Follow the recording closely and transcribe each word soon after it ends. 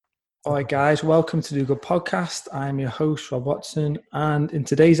All right, guys, welcome to the Good Podcast. I'm your host, Rob Watson, and in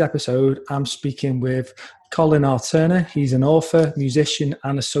today's episode, I'm speaking with Colin R. Turner. He's an author, musician,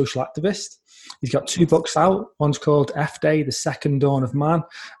 and a social activist. He's got two books out. One's called F Day, The Second Dawn of Man,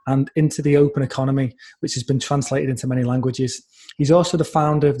 and Into the Open Economy, which has been translated into many languages. He's also the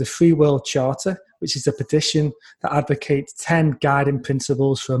founder of the Free World Charter, which is a petition that advocates 10 guiding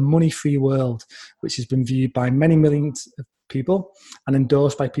principles for a money-free world, which has been viewed by many millions of people and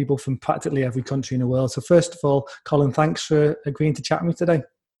endorsed by people from practically every country in the world. So first of all, Colin, thanks for agreeing to chat with me today.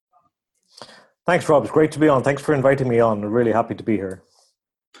 Thanks, Rob. It's great to be on. Thanks for inviting me on. I'm really happy to be here.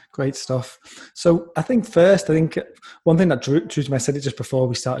 Great stuff. So I think one thing that drew to me, I said it just before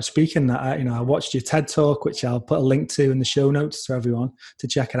we started speaking, that I watched your TED Talk, which I'll put a link to in the show notes to everyone to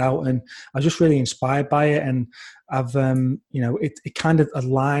check it out. And I was just really inspired by it. And I've, it kind of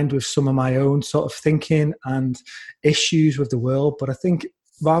aligned with some of my own sort of thinking and issues with the world. But I think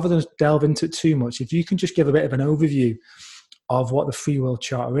rather than delve into it too much, if you can just give a bit of an overview of what the Free World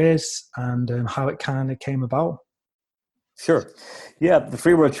Charter is and how it kind of came about. Sure. Yeah, the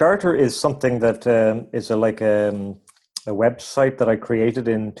Free World Charter is something that is a website that I created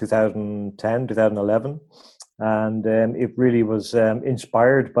in 2010, 2011. And it really was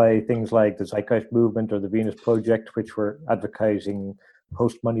inspired by things like the Zeitgeist Movement or the Venus Project, which were advocating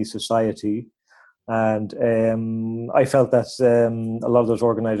post-money society. And I felt that a lot of those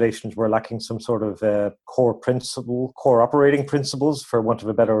organizations were lacking some sort of core operating principles, for want of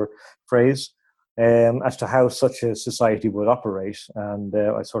a better phrase, as to how such a society would operate. And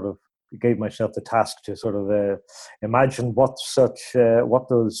I sort of gave myself the task to sort of imagine what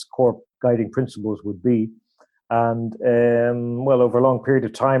those core guiding principles would be. And over a long period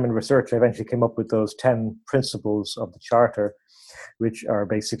of time and research, I eventually came up with those 10 principles of the Charter, which are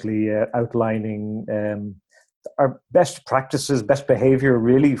basically outlining our best practices, best behavior,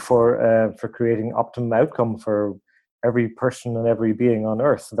 really, for creating optimum outcome for every person and every being on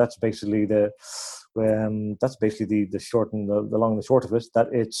Earth. That's basically the short and the long and the short of it. That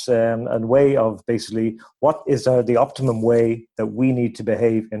it's a way of basically what is the optimum way that we need to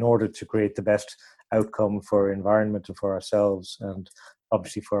behave in order to create the best outcome for environment and for ourselves, and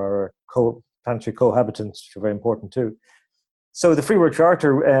obviously for our planetary cohabitants, which are very important too. So the Free World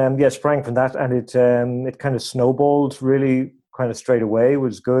Charter, sprang from that, and it kind of snowballed really kind of straight away. It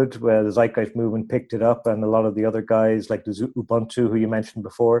was good. Where the Zeitgeist Movement picked it up, and a lot of the other guys, like the Ubuntu, who you mentioned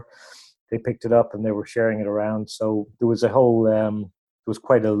before, they picked it up and they were sharing it around. So there was there was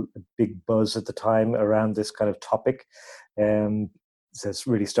quite a big buzz at the time around this kind of topic. So it's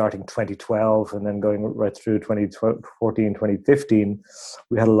really starting 2012 and then going right through 2014, 2015,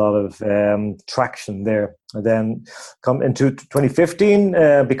 we had a lot of traction there. And then come into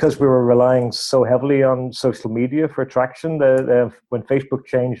 2015, because we were relying so heavily on social media for traction, when Facebook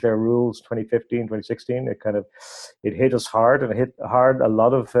changed their rules 2015, 2016, it hit us hard, and it hit hard a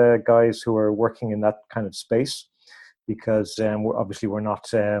lot of guys who are working in that kind of space. Because we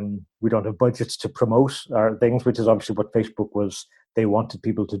don't have budgets to promote our things, which is obviously what Facebook they wanted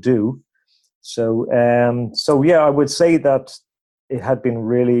people to do. So I would say that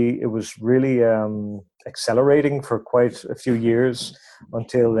it was really accelerating for quite a few years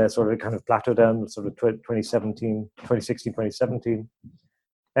until sort of kind of plateaued down sort of 2016, 2017.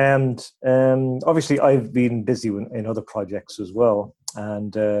 And obviously I've been busy in other projects as well.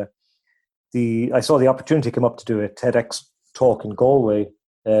 And I saw the opportunity come up to do a TEDx talk in Galway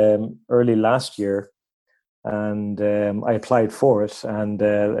early last year, and I applied for it, and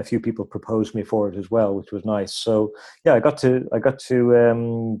a few people proposed me for it as well, which was nice. So yeah, I got to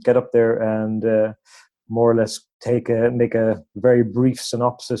get up there and more or less make a very brief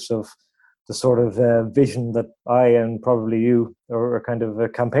synopsis of the sort of vision that I and probably you are kind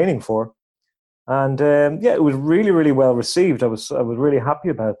of campaigning for. And it was really, really well received. I was really happy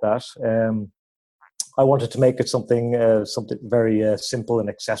about that. I wanted to make it something very simple and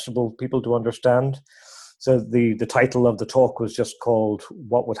accessible for people to understand. So the title of the talk was just called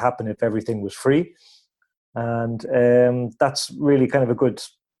 "What Would Happen If Everything Was Free," and that's really kind of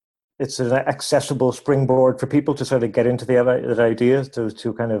it's an accessible springboard for people to sort of get into that idea,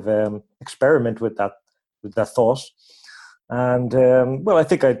 to kind of experiment with that thought. And I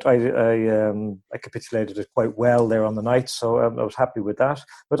think I capitulated it quite well there on the night, so I was happy with that.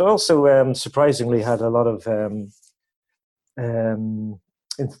 But also, surprisingly, had a lot of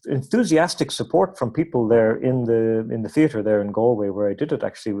enthusiastic support from people there in the theatre there in Galway, where I did it.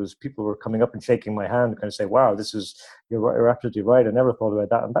 Actually, was people were coming up and shaking my hand, kind of say, "Wow, you're absolutely right. I never thought about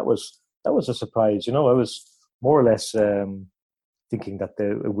that." And that was a surprise. I was more or less thinking that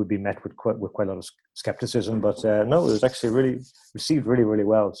it would be met with quite a lot of skepticism. But no, it was actually really received really, really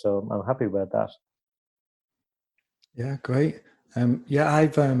well. So I'm happy about that. Yeah, great.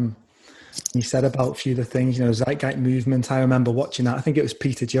 I've you said about a few of the things, Zeitgeist movement. I remember watching that. I think it was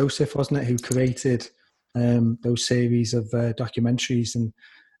Peter Joseph, wasn't it, who created those series of documentaries, and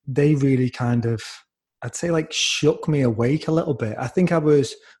they really kind of, I'd say, like shook me awake a little bit. I think I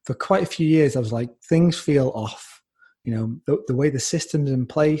was, for quite a few years, I was like, things feel off. The way the system's in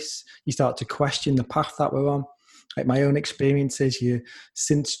place, you start to question the path that we're on. Like my own experiences,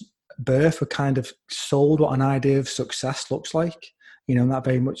 since birth, were kind of sold what an idea of success looks like. And that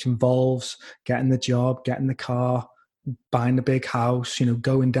very much involves getting the job, getting the car, buying the big house,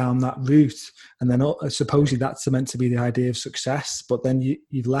 going down that route. And then supposedly that's meant to be the idea of success. But then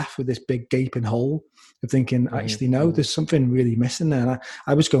you're left with this big gaping hole of thinking, actually, no, there's something really missing there. And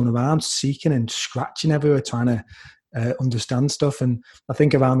I was going around seeking and scratching everywhere, trying to understand stuff. And I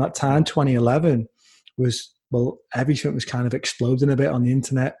think around that time, 2011, everything was kind of exploding a bit on the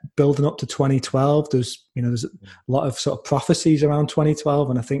internet, building up to 2012. There's a lot of sort of prophecies around 2012.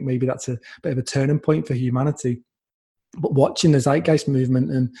 And I think maybe that's a bit of a turning point for humanity. But watching the Zeitgeist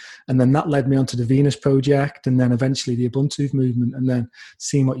movement and then that led me onto the Venus Project, and then eventually the Ubuntu movement, and then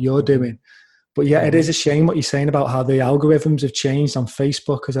seeing what you're doing. But yeah, it is a shame what you're saying about how the algorithms have changed on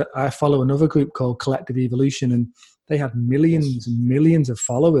Facebook, because I follow another group called Collective Evolution, and they had millions and millions of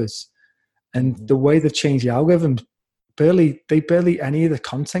followers. And the way they've changed the algorithms, barely any of the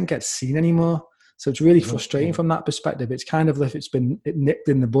content gets seen anymore. So it's really frustrating from that perspective. It's kind of like it's been nipped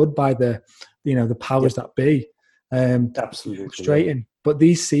in the bud by the powers that be. Absolutely frustrating. Yeah. But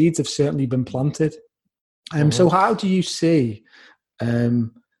these seeds have certainly been planted. So how do you see, how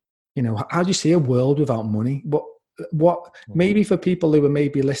do you see a world without money? What maybe for people who are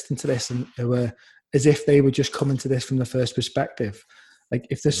maybe listening to this and who are as if they were just coming to this from the first perspective, like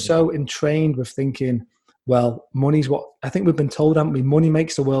if they're so entrained with thinking, well, money's what I think we've been told, haven't we? Money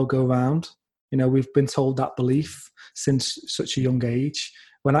makes the world go round. We've been told that belief since such a young age,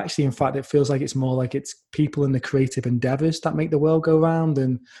 when actually, in fact, it feels like it's more like it's people and the creative endeavors that make the world go round,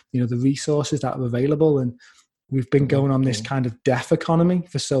 and, the resources that are available. And we've been going on this kind of death economy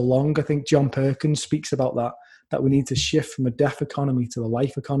for so long. I think John Perkins speaks about that we need to shift from a death economy to a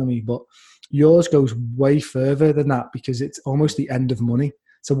life economy. But yours goes way further than that, because it's almost the end of money.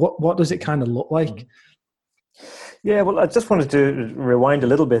 So what does it kind of look like? Yeah, well, I just wanted to rewind a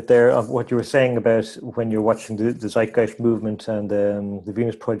little bit there of what you were saying about when you're watching the Zeitgeist movement and the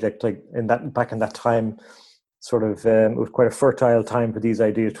Venus Project, like back in that time, sort of, it was quite a fertile time for these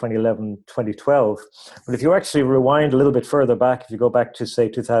ideas, 2011, 2012. But if you actually rewind a little bit further back, if you go back to, say,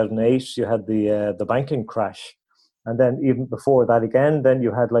 2008, you had the banking crash. And then even before that again, then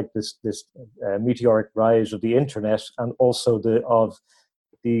you had like this meteoric rise of the internet, and also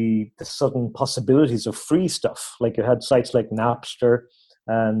the sudden possibilities of free stuff. Like you had sites like Napster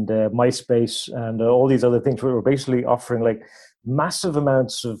and MySpace and all these other things where were basically offering like massive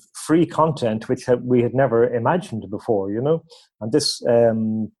amounts of free content, which we had never imagined before, And this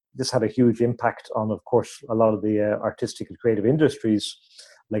had a huge impact on, of course, a lot of the artistic and creative industries,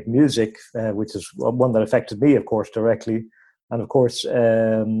 like music, which is one that affected me, of course, directly. And of course,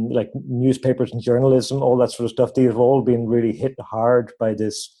 like newspapers and journalism, all that sort of stuff, they've all been really hit hard by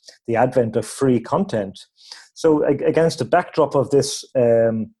the advent of free content. So against the backdrop of this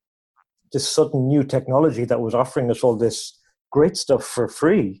sudden new technology that was offering us all this great stuff for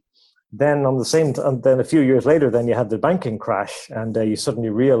free, then then a few years later, then you had the banking crash, and you suddenly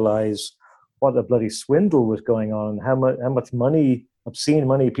realize what a bloody swindle was going on, how much money, obscene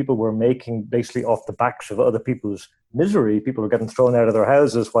money, people were making basically off the backs of other people's misery. People were getting thrown out of their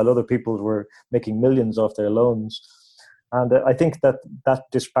houses while other people were making millions off their loans. And I think that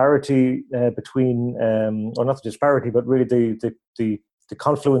disparity between, or not the disparity, but really the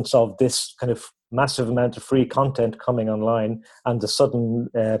confluence of this kind of massive amount of free content coming online and the sudden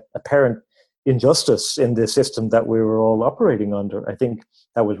apparent injustice in the system that we were all operating under, I think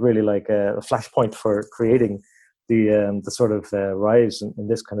that was really like a flashpoint for creating the sort of rise in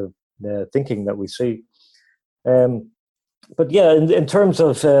this kind of thinking that we see. But yeah, in terms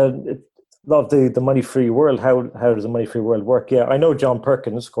of the money-free world, how does the money-free world work? Yeah, I know John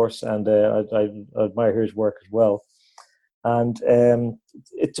Perkins, of course, and I admire his work as well. And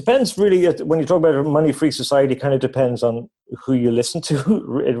it depends really, when you talk about a money-free society, it kind of depends on who you listen to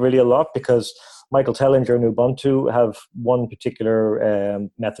really a lot, because Michael Tellinger and Ubuntu have one particular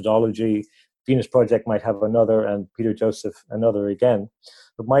methodology, Venus Project might have another, and Peter Joseph another again.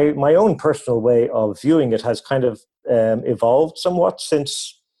 But my own personal way of viewing it has kind of evolved somewhat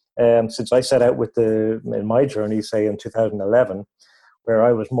since I set out in my journey, say in 2011, where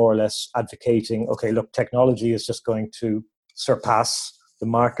I was more or less advocating, okay, look, technology is just going to surpass the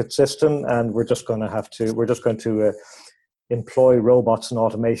market system, and we're just going to employ robots and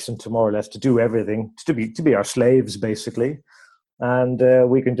automation to more or less to do everything, to be our slaves basically, and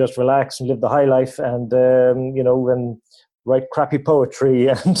we can just relax and live the high life, and and write crappy poetry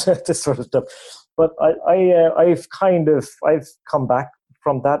and this sort of stuff. But I've come back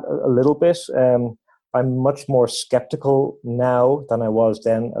from that a little bit. I'm much more skeptical now than I was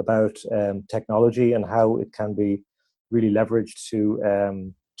then about technology and how it can be really leveraged to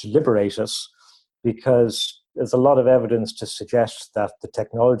liberate us, because there's a lot of evidence to suggest that the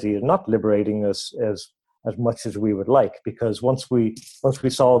technology is not liberating us as much as we would like, because once we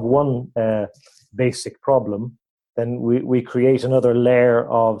solve one basic problem, then we create another layer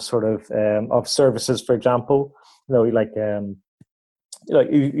of sort of services. For example, for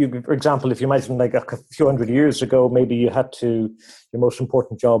example, if you imagine like a few hundred years ago, maybe your most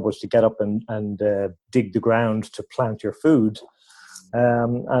important job was to get up and dig the ground to plant your food,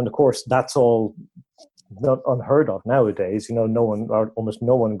 and of course that's all not unheard of nowadays. No one, or almost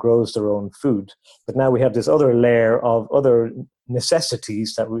no one, grows their own food. But now we have this other layer of other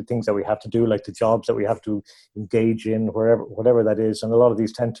necessities, things that we have to do, like the jobs that we have to engage in, whatever that is. And a lot of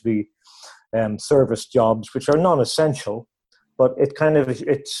these tend to be service jobs, which are non-essential. But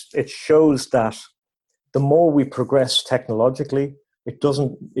it shows that the more we progress technologically, it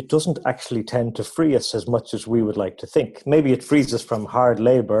doesn't actually tend to free us as much as we would like to think. Maybe it frees us from hard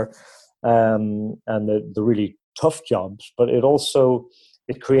labor and the really tough jobs, but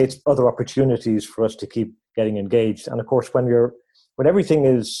it creates other opportunities for us to keep getting engaged. And of course, when everything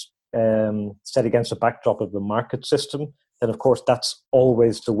is set against a backdrop of the market system, then of course that's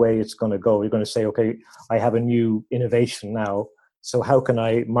always the way it's going to go. You're going to say, okay, I have a new innovation now, so how can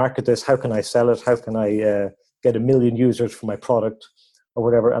I market this? How can I sell it? How can I get 1 million users for my product or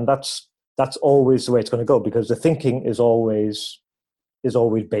whatever? And that's always the way it's going to go, because the thinking is always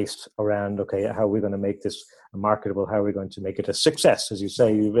based around, okay, how are we going to make this marketable? How are we going to make it a success? As you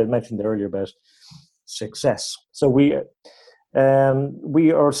say, you mentioned earlier about success. So we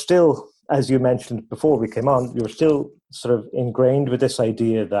are still, as you mentioned before we came on, you're still sort of ingrained with this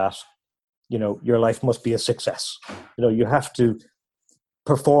idea that, your life must be a success. You have to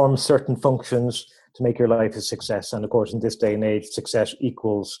perform certain functions to make your life a success. And of course, in this day and age, success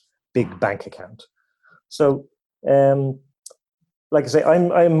equals big bank account. So, like I say,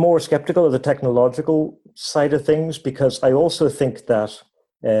 I'm more skeptical of the technological side of things, because I also think that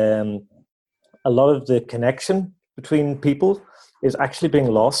a lot of the connection between people is actually being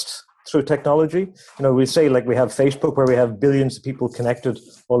lost through technology. We say, like, we have Facebook, where we have billions of people connected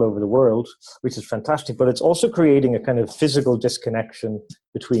all over the world, which is fantastic, but it's also creating a kind of physical disconnection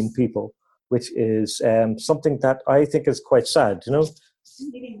between people, which is something that I think is quite sad,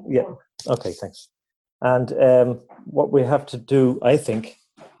 Yeah. Okay, thanks. And what we have to do, I think,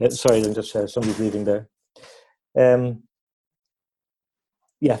 sorry, I'm just somebody's leaving there. The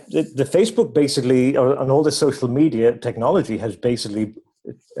Facebook basically, and all the social media technology has basically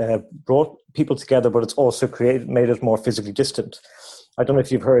brought people together, but it's also made us more physically distant. I don't know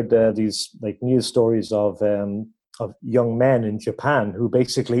if you've heard these like news stories of young men in Japan who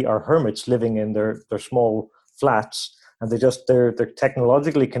basically are hermits living in their small flats, and they're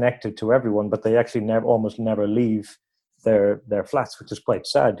technologically connected to everyone, but they actually almost never leave their flats, which is quite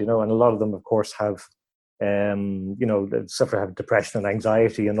sad, And a lot of them, of course, have have depression and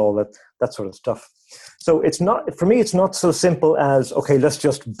anxiety and all that sort of stuff. So it's not so simple as, okay, let's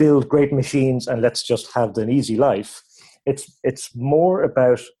just build great machines and let's just have an easy life. It's more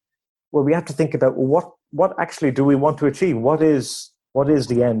about, well, we have to think about what actually do we want to achieve? What is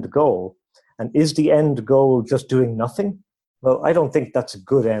the end goal? And is the end goal just doing nothing? Well, I don't think that's a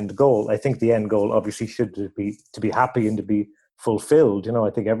good end goal. I think the end goal obviously should be to be happy and to be fulfilled. I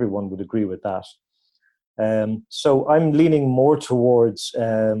think everyone would agree with that. So I'm leaning more towards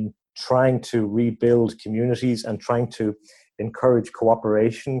trying to rebuild communities and trying to encourage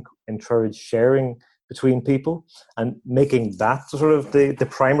cooperation, encourage sharing between people, and making that sort of the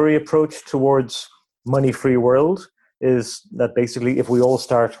primary approach towards money-free world. Is that basically if we all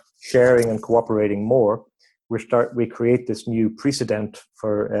start sharing and cooperating more, we create this new precedent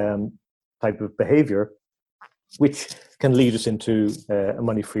for type of behavior, which can lead us into a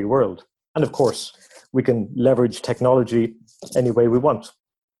money-free world. And of course, we can leverage technology any way we want.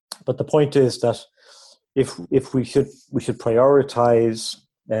 But the point is that if we should prioritize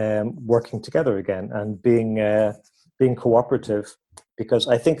working together again and being cooperative, because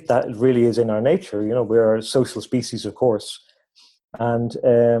I think that really is in our nature. We are a social species, of course, And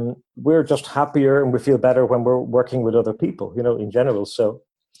we're just happier and we feel better when we're working with other people, in general. So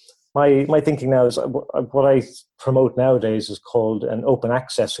my thinking now is what I promote nowadays is called an open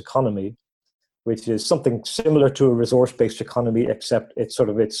access economy, which is something similar to a resource-based economy, except it's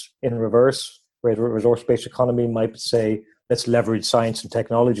in reverse, where the resource-based economy might say, let's leverage science and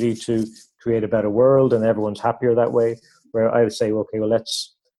technology to create a better world, and everyone's happier that way. Where I would say, okay, well,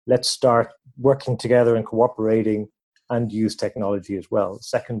 let's start working together and cooperating and use technology as well,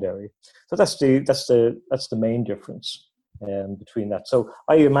 secondary. So that's the main difference between that. So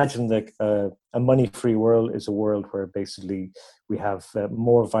I imagine that a money-free world is a world where basically we have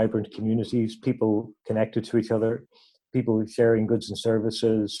more vibrant communities, people connected to each other, people sharing goods and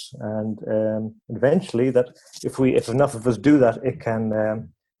services, and eventually that if enough of us do that, it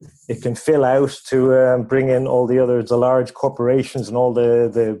can fill out to bring in all the large corporations and all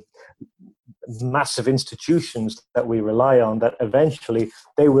the massive institutions that we rely on, that eventually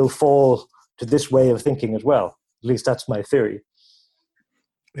they will fall to this way of thinking as well. At least that's my theory.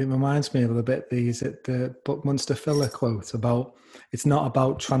 It reminds me a little bit the Buckminster Fuller quote about it's not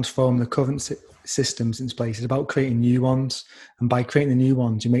about transforming the current systems in place, it's about creating new ones. And by creating the new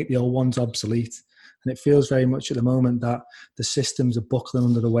ones, you make the old ones obsolete. And it feels very much at the moment that the systems are buckling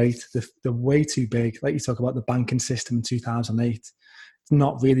under the weight. They're way too big. Like you talk about the banking system in 2008. It's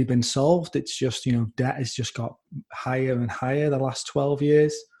not really been solved. It's just, debt has just got higher and higher the last 12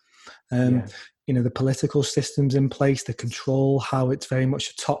 years. The political systems in place, the control, how it's very much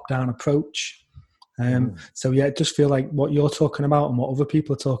a top-down approach. So yeah, it just feel like what you're talking about and what other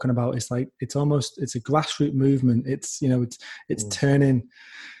people are talking about is like it's a grassroots movement. It's turning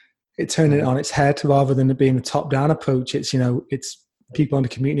it on its head rather than it being a top-down approach. It's it's people in the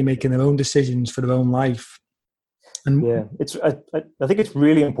community making their own decisions for their own life. And yeah, I think it's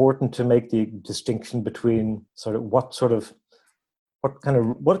really important to make the distinction between what kind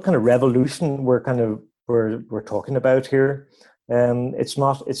of revolution we're talking about here. It's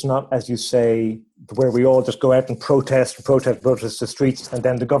not as you say, where we all just go out and protest the streets, and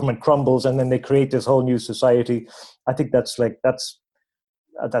then the government crumbles, and then they create this whole new society. I think that's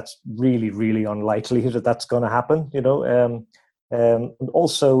really, really unlikely that that's going to happen. And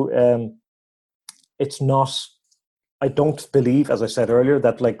also, it's not. I don't believe, as I said earlier,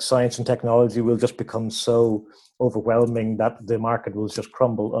 that like science and technology will just become so overwhelming that the market will just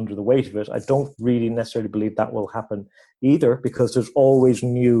crumble under the weight of it. I don't really necessarily believe that will happen either, because there's always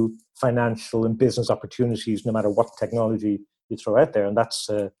new financial and business opportunities, no matter what technology you throw out there. And that's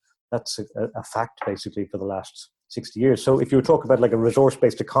a fact basically for the last 60 years. So if you talk about like a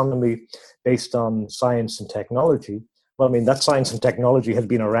resource-based economy based on science and technology, well, I mean, that science and technology has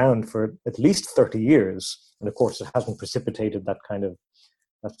been around for at least 30 years. And of course, it hasn't precipitated that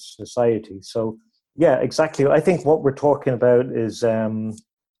society. So yeah, exactly. I think what we're talking about is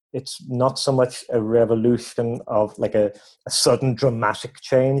it's not so much a revolution of like a sudden dramatic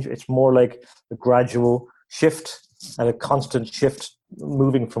change. It's more like a gradual shift and a constant shift,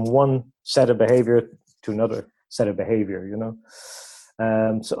 moving from one set of behavior to another set of behavior,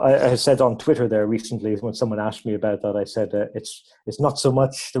 So I said on Twitter there recently, when someone asked me about that, I said it's not so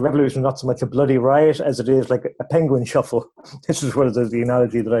much, the revolution, not so much a bloody riot as it is like a penguin shuffle. This is the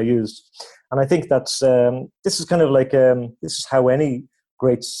analogy that I used. And I think that's, this is kind of like, this is how any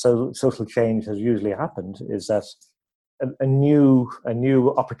great social change has usually happened, is that a new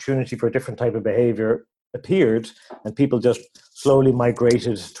opportunity for a different type of behavior appeared, and people just slowly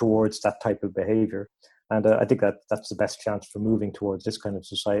migrated towards that type of behavior. And I think that's the best chance for moving towards this kind of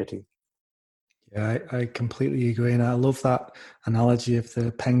society. Yeah, I completely agree. And I love that analogy of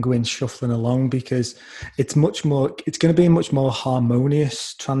the penguin shuffling along, because it's going to be a much more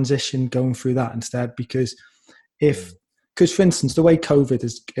harmonious transition going through that instead. Because for instance, the way COVID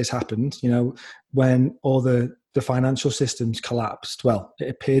has happened, when all the financial systems collapsed, well, it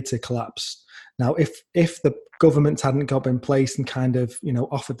appeared to collapse. Now, if the government hadn't got in place and kind of,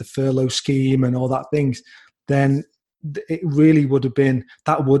 offered the furlough scheme and all that things, then it really would have been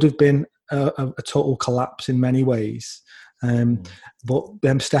a total collapse in many ways. But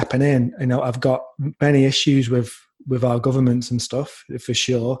them stepping in, I've got many issues with our governments and stuff for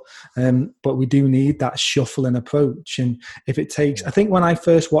sure. But we do need that shuffling approach. And if it takes, I think when I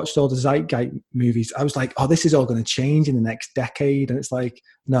first watched all the Zeitgeist movies, I was like, oh, this is all going to change in the next decade. And it's like,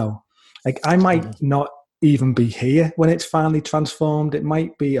 no, like I might not even be here when it's finally transformed. It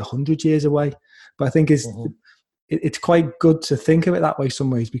might be 100 years away. But I think it's quite good to think of it that way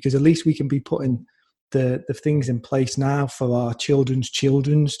some ways, because at least we can be putting the things in place now for our children's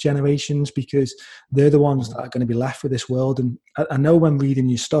generations, because they're the ones that are going to be left with this world. And I know when reading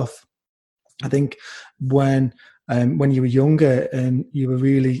your stuff, I think when when you were younger and you were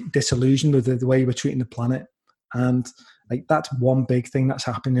really disillusioned with the way you were treating the planet. And like, that's one big thing that's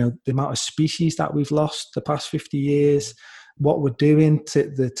happened. You know, the amount of species that we've lost the past 50 years, what we're doing to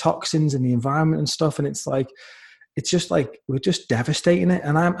the toxins in the environment and stuff. And it's like, it's just like, we're just devastating it.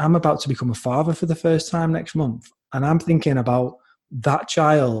 And I'm about to become a father for the first time next month. And I'm thinking about that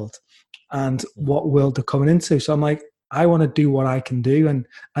child and what world they're coming into. So I'm like, I want to do what I can do. And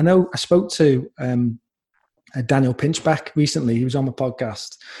I know I spoke to Daniel Pinchbeck recently. He was on my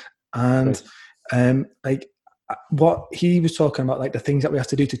podcast, and like, what he was talking about, like the things that we have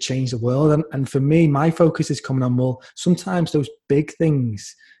to do to change the world. And for me, my focus is coming on, well, sometimes those big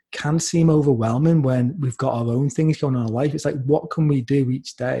things can seem overwhelming when we've got our own things going on in life. It's like, what can we do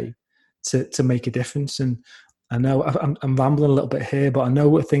each day to make a difference? And I know I'm rambling a little bit here, but I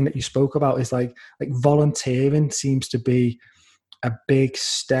know a thing that you spoke about is like volunteering seems to be a big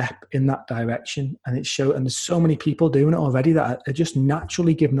step in that direction. And and there's so many people doing it already that are just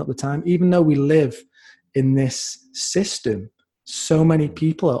naturally giving up the time, even though we live in this system. So many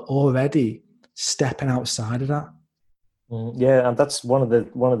people are already stepping outside of that. Yeah, and that's one of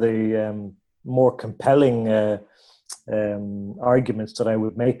the more compelling arguments that I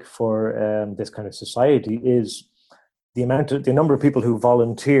would make for this kind of society is the number of people who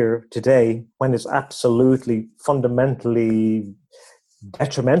volunteer today when it's absolutely fundamentally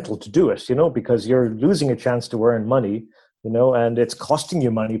detrimental to do it, because you're losing a chance to earn money, and it's costing you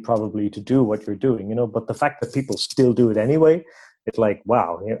money probably to do what you're doing, but the fact that people still do it anyway, it's like,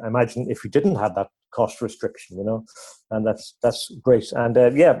 wow, imagine if you didn't have that cost restriction, and that's great. And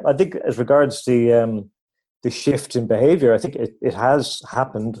I think as regards the shift in behavior, I think it has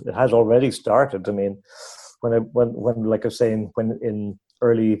happened. It has already started. I mean, when like I was saying, when in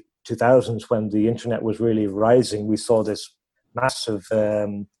early 2000s, when the internet was really rising, we saw this massive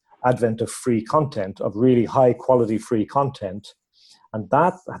advent of free content, of really high quality free content, and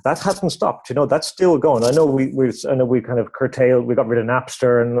that hasn't stopped. That's still going. I know we kind of curtailed. We got rid of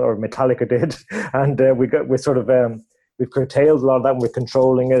Napster, or Metallica did, and we've curtailed a lot of that. And we're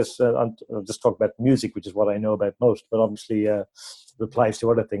controlling it. I'll just talk about music, which is what I know about most, but obviously it applies to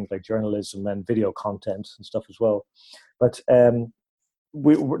other things like journalism and video content and stuff as well. But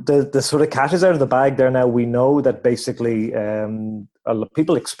the sort of cat is out of the bag there now. We know that basically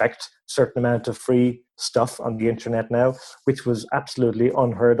people expect a certain amount of free stuff on the internet now, which was absolutely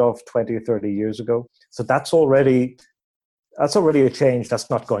unheard of 20 or 30 years ago. So that's already a change. That's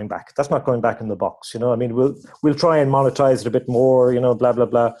not going back. That's not going back in the box. I mean, we'll try and monetize it a bit more, blah, blah,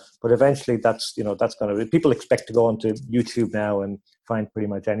 blah. But eventually that's going to, people expect to go onto YouTube now and find pretty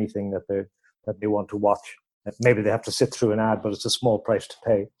much anything that they want to watch. Maybe they have to sit through an ad, but it's a small price to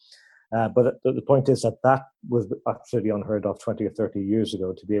pay. But the point is that was absolutely unheard of 20 or 30 years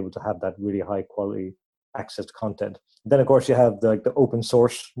ago, to be able to have that really high quality access to content. And then, of course, you have the open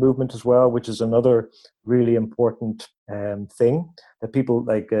source movement as well, which is another really important thing that people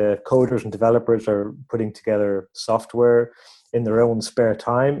like coders and developers are putting together software in their own spare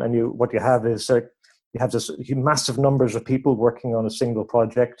time. And what you have is you have this massive numbers of people working on a single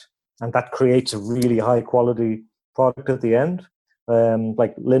project, and that creates a really high quality product at the end.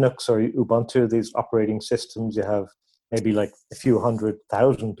 Like Linux or Ubuntu, these operating systems, you have maybe like a few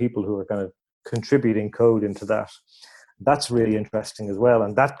 100,000 people who are kind of contributing code into that. That's really interesting as well.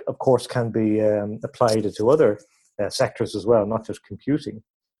 And that, of course, can be applied to other sectors as well, not just computing.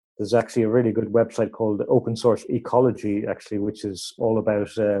 There's actually a really good website called Open Source Ecology, actually, which is all about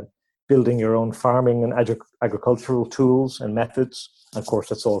building your own farming and agricultural tools and methods. Of course,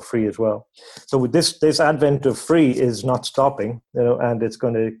 that's all free as well. So with this advent of free is not stopping, and it's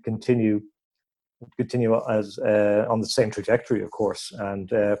going to continue as on the same trajectory, of course. And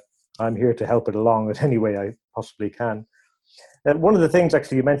I'm here to help it along in any way I possibly can. One of the things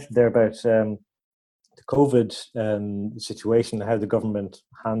actually you mentioned there about the COVID situation, how the government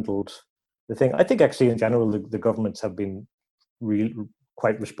handled the thing. I think actually in general the governments have been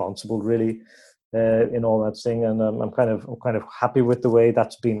quite responsible, really, in all that thing, and I'm kind of happy with the way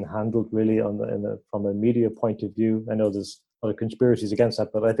that's been handled, really, from a media point of view. I know there's a lot of conspiracies against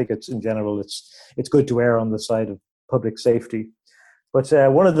that, but I think in general it's good to err on the side of public safety. But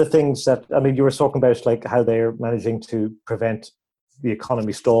one of the things that, I mean, you were talking about like how they're managing to prevent the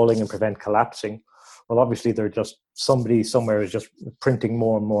economy stalling and prevent collapsing. Well, obviously they're just, somebody somewhere is just printing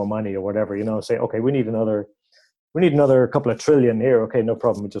more and more money or whatever, say, okay, we need another couple of trillion here. Okay, no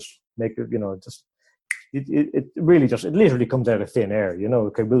problem. We just make it, it literally comes out of thin air,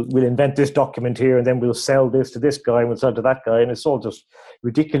 okay, we'll invent this document here and then we'll sell this to this guy and we'll sell to that guy. And it's all just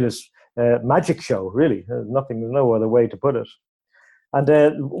ridiculous magic show, really. There's no other way to put it. And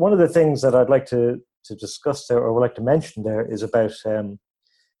one of the things that I'd like to to discuss there, or would like to mention there, is about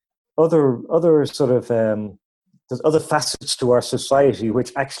other sort of there's other facets to our society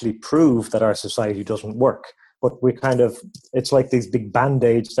which actually prove that our society doesn't work. But we kind of, it's like these big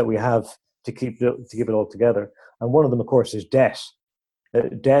band-aids that we have to keep it all together. And one of them, of course, is debt.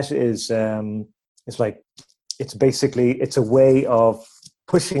 Debt is it's a way of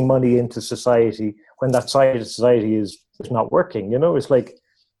pushing money into society when that side of society is not working. It's like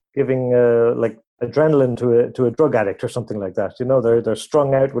giving like adrenaline to a drug addict or something like that. They're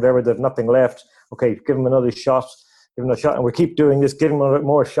strung out, whatever. They've nothing left. Okay, give them another shot. Give them a shot, and we keep doing this, giving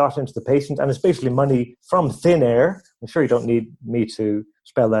more shot into the patient, and it's basically money from thin air. I'm sure you don't need me to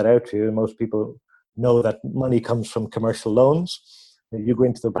spell that out to you. Most people know that money comes from commercial loans. If you go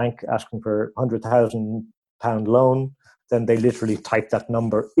into the bank asking for £100,000 loan, then they literally type that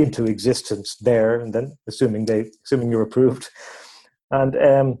number into existence there, and then assuming you're approved,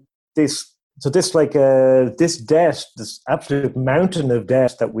 and this debt, this absolute mountain of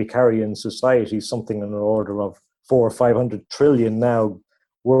debt that we carry in society, something in the order of 400 or 500 trillion now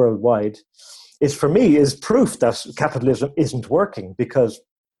worldwide, is proof that capitalism isn't working. Because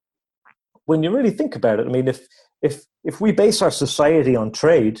when you really think about it, I mean, if we base our society on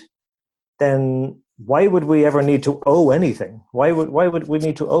trade, then why would we ever need to owe anything? Why would we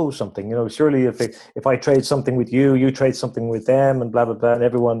need to owe something? Surely if I trade something with you, you trade something with them, and blah blah blah, and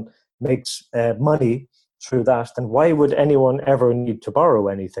everyone makes money through that, then why would anyone ever need to borrow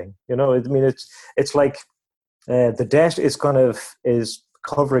anything? I mean, it's like the debt is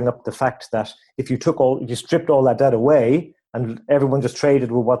covering up the fact that if you stripped all that debt away and everyone just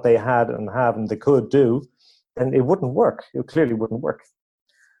traded with what they had and they could do, then it wouldn't work. It clearly wouldn't work.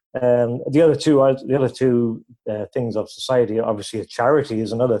 The other two things of society, obviously, charity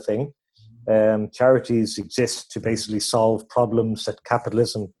is another thing. Charities exist to basically solve problems that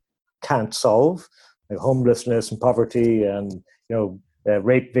capitalism can't solve, like homelessness and poverty and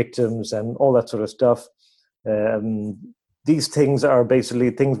rape victims and all that sort of stuff. These things are basically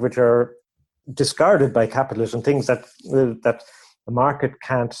things which are discarded by capitalism, things that the market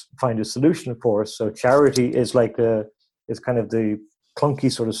can't find a solution for. So charity is is kind of the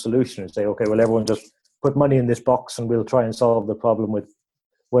clunky sort of solution, and say, okay, well, everyone just put money in this box and we'll try and solve the problem with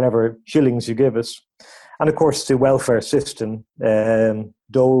whatever shillings you give us. And of course, the welfare system,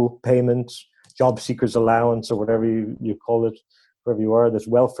 dole payments, job seekers allowance, or whatever you call it, wherever you are, this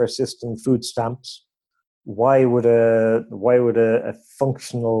welfare system, food stamps. Why would a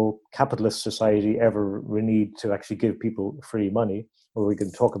functional capitalist society ever need to actually give people free money? Or we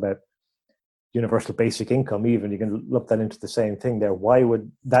can talk about universal basic income, even. You can lump that into the same thing there. Why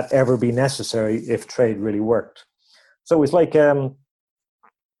would that ever be necessary if trade really worked? So it's like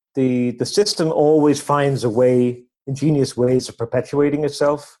the system always finds ingenious ways of perpetuating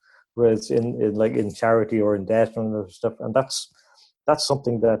itself, whereas in charity or in debt and other stuff, and that's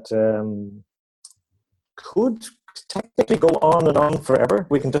something that could technically go on and on forever.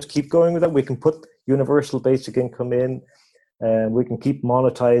 We can just keep going with that. We can put universal basic income in, and we can keep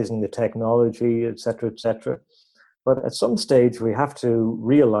monetizing the technology, etc., etc. But at some stage, we have to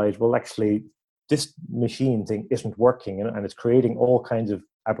realize, well, actually, this machine thing isn't working, and it's creating all kinds of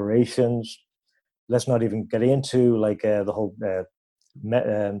aberrations. Let's not even get into the whole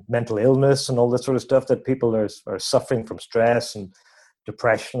mental illness and all that sort of stuff, that people are suffering from stress and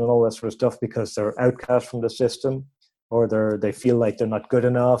depression and all that sort of stuff because they're outcast from the system, or they feel like they're not good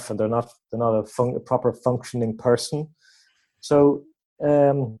enough and they're not a proper functioning person. So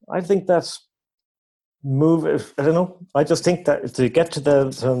I think that's I don't know. I just think that to get to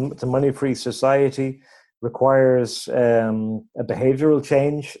the money-free society requires a behavioral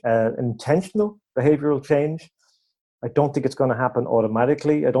change, an intentional behavioral change. I don't think it's going to happen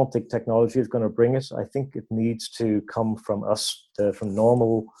automatically. I don't think technology is going to bring it. I think it needs to come from us, from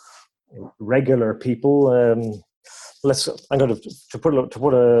normal, regular people. I'm going to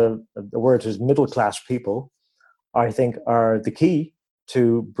put a word as middle-class people. I think are the key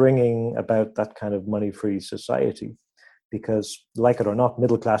to bringing about that kind of money-free society, because, like it or not,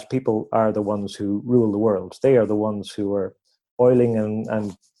 middle-class people are the ones who rule the world. They are the ones who are oiling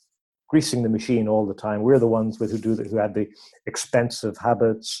and greasing the machine all the time. We're the ones who had the expensive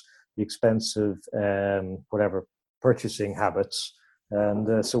habits, the expensive purchasing habits,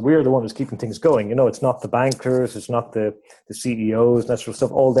 and so we're the ones keeping things going. It's not the bankers, it's not the CEOs, that sort of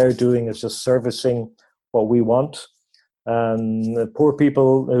stuff. All they're doing is just servicing what we want. And the poor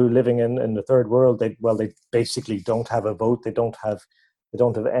people who are living in the third world, they basically don't have a vote. They don't have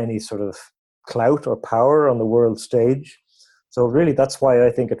any sort of clout or power on the world stage. So really, that's why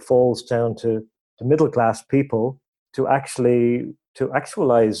I think it falls down to middle class people to actually to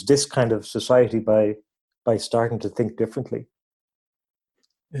actualize this kind of society by starting to think differently.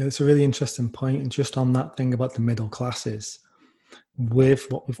 Yeah, it's a really interesting point. And just on that thing about the middle classes,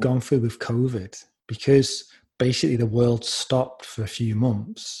 with what we've gone through with COVID, because basically the world stopped for a few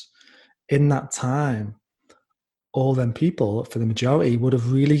months, in that time, all them people, for the majority, would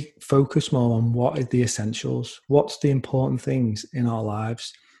have really focused more on what are the essentials, what's the important things in our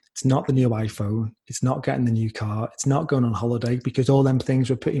lives. It's not the new iPhone, it's not getting the new car, it's not going on holiday, because all them things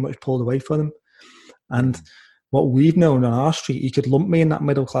were pretty much pulled away from them. And what we've known on our street, you could lump me in that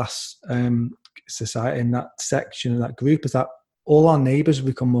middle class society, in that section, that group, is that all our neighbours have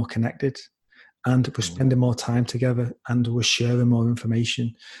become more connected, and we're spending more time together, and we're sharing more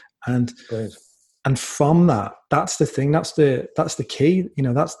information. And Great. And from that, that's the thing, that's the key,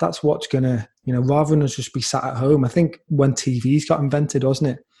 that's what's gonna, rather than us just be sat at home. I think when TVs got invented,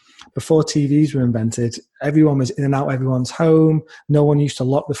 wasn't it? Before TVs were invented, everyone was in and out everyone's home. No one used to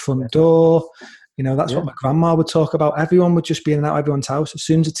lock the front door. That's what my grandma would talk about. Everyone would just be in and out everyone's house. As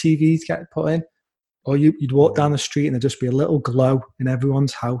soon as the TVs get put in, or you'd walk down the street and there'd just be a little glow in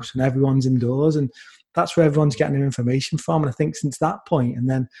everyone's house and everyone's indoors. And that's where everyone's getting their information from. And I think since that point, and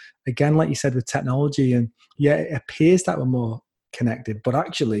then again, like you said, with technology, and it appears that we're more connected, but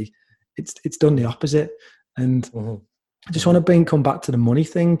actually it's done the opposite. And I just want to come back to the money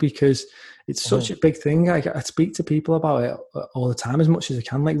thing, because it's such a big thing. I speak to people about it all the time, as much as I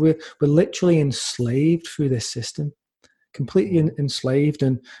can. Like we're literally enslaved through this system, completely enslaved.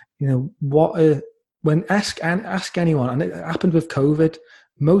 And ask anyone, and it happened with COVID.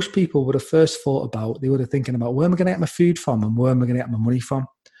 Most people would have first thought about, they would have thinking about, where am I going to get my food from and where am I going to get my money from?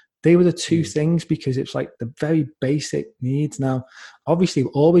 They were the two things, because it's like the very basic needs. Now, obviously,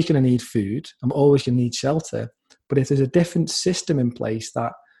 we're always going to need food and we're always going to need shelter. But if there's a different system in place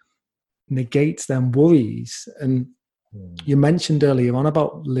that negates them worries, and you mentioned earlier on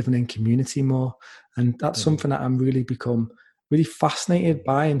about living in community more, and that's something that I'm really become really fascinated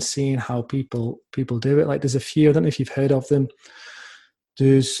by, and seeing how people do it. Like there's a few, I don't know if you've heard of them.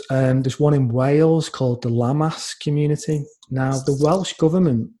 There's one in Wales called the Lammas community. Now, the Welsh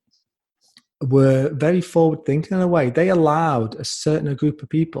government were very forward thinking in a way. They allowed a certain group of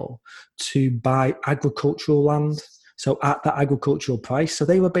people to buy agricultural land, so at that agricultural price. So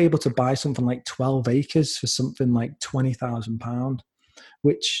they were able to buy something like 12 acres for something like £20,000,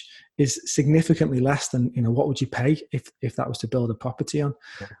 which is significantly less than, what would you pay if that was to build a property on.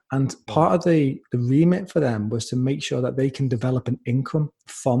 And part of the remit for them was to make sure that they can develop an income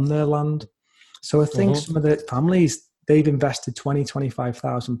from their land. So I think some of the families, they've invested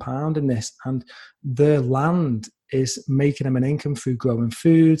 £25,000 in this, and their land is making them an income through growing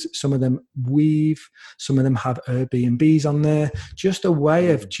food. Some of them weave, some of them have Airbnbs on there, just a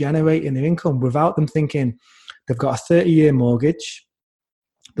way of generating their income without them thinking they've got a 30-year mortgage.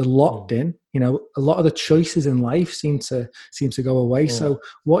 They're locked in. A lot of the choices in life seem to go away. So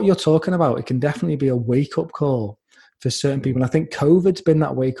what you're talking about, it can definitely be a wake-up call for certain people. And I think COVID's been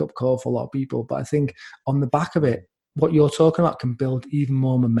that wake-up call for a lot of people. But I think on the back of it, what you're talking about can build even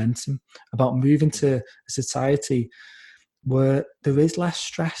more momentum about moving to a society where there is less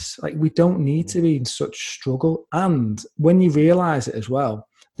stress. Like we don't need to be in such struggle. And when you realize it as well,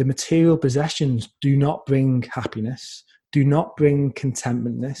 the material possessions do not bring happiness, do not bring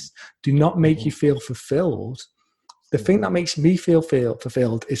contentmentness, do not make you feel fulfilled. The thing that makes me feel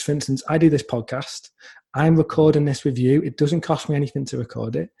fulfilled is, for instance, I do this podcast. I'm recording this with you. It doesn't cost me anything to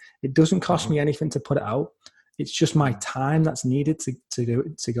record it. It doesn't cost me anything to put it out. It's just my time that's needed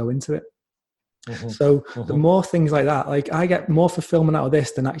to go into it. So the more things like that, like I get more fulfillment out of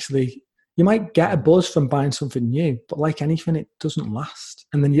this than actually, you might get a buzz from buying something new, but like anything, it doesn't last.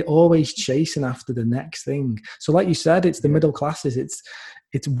 And then you're always chasing after the next thing. So like you said, it's the middle classes. It's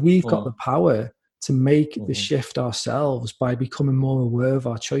we've got the power to make the shift ourselves by becoming more aware of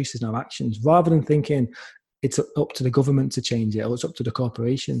our choices and our actions, rather than thinking it's up to the government to change it or it's up to the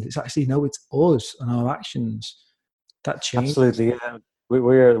corporation. It's actually, no, it's us and our actions that change. Absolutely, yeah.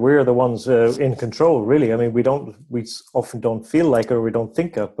 We're the ones in control, really. I mean, we often don't feel like it, or we don't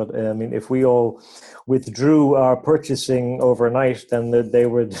think of. But I mean, if we all withdrew our purchasing overnight, then they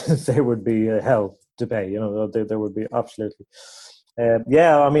would be hell to pay. There would be absolutely.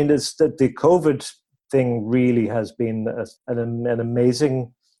 I mean, the COVID thing really has been an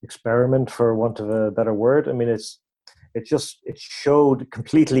amazing experiment, for want of a better word. I mean, it showed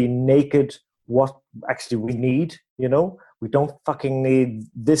completely naked what actually we need. We don't fucking need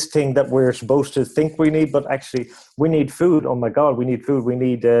this thing that we're supposed to think we need, but actually we need food. Oh my God, we need food. We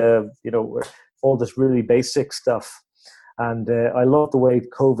need, all this really basic stuff. And I love the way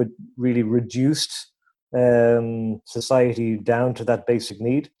COVID really reduced society down to that basic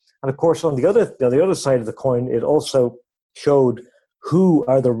need. And of course, on the other side of the coin, it also showed who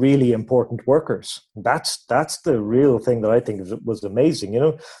are the really important workers. That's the real thing that I think was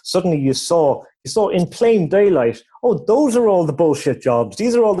amazing. Suddenly you saw in plain daylight, oh, those are all the bullshit jobs.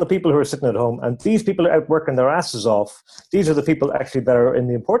 These are all the people who are sitting at home, and these people are out working their asses off. These are the people actually that are in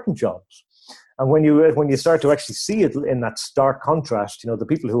the important jobs. And when you start to actually see it in that stark contrast, the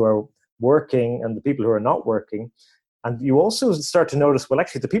people who are working and the people who are not working. And you also start to notice, well,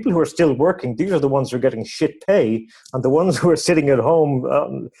 actually, the people who are still working, these are the ones who are getting shit pay. And the ones who are sitting at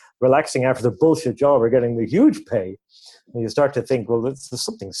home relaxing after the bullshit job are getting the huge pay. And you start to think, well, there's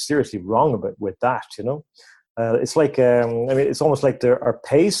something seriously wrong with that, It's like, it's almost like our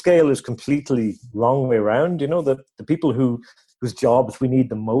pay scale is completely wrong way around, that the people whose jobs we need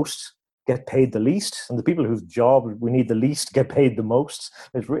the most get paid the least, and the people whose job we need the least get paid the most.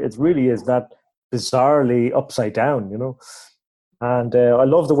 It really is that bizarrely upside down, And I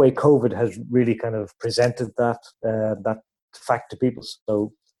love the way COVID has really kind of presented that fact to people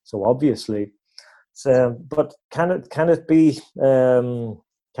so obviously. So, but can it be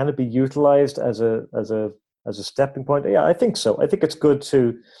utilized as a stepping point? Yeah, I think so. I think it's good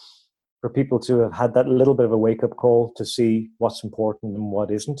for people to have had that little bit of a wake up call to see what's important and what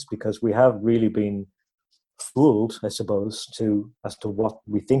isn't, because we have really been fooled, I suppose, as to what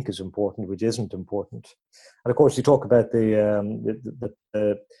we think is important, which isn't important. And of course, you talk about the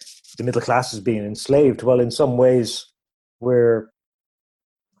middle classes being enslaved. Well, in some ways, we're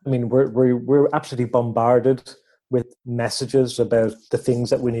absolutely bombarded with messages about the things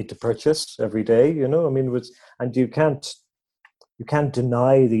that we need to purchase every day. And you can't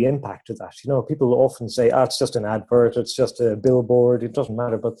deny the impact of that. People often say, it's just an advert, it's just a billboard, it doesn't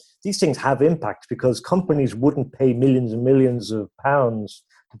matter. But these things have impact because companies wouldn't pay millions and millions of pounds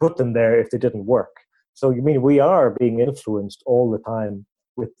to put them there if they didn't work. So we are being influenced all the time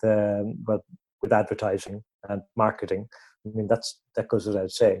with advertising and marketing. That goes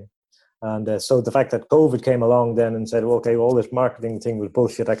without saying. And so the fact that COVID came along then and said, well, okay, all this marketing thing was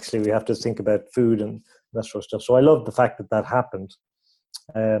bullshit. Actually, we have to think about food and that sort of stuff. So I love the fact that happened.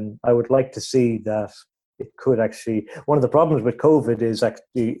 I would like to see that it could actually. One of the problems with COVID is that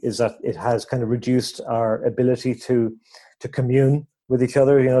it has kind of reduced our ability to commune with each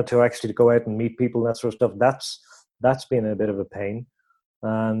other. To actually go out and meet people and that sort of stuff. That's been a bit of a pain.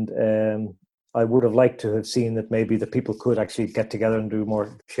 And I would have liked to have seen that maybe the people could actually get together and do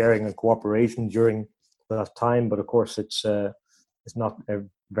more sharing and cooperation during that time. But of course, it's not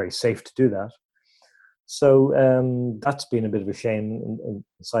very safe to do that. So that's been a bit of a shame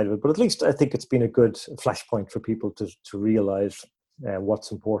inside of it. But at least I think it's been a good flashpoint for people to realize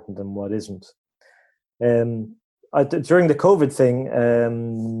what's important and what isn't. During the COVID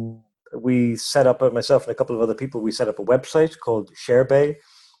thing, we set up, myself and a couple of other people, we set up a website called ShareBay.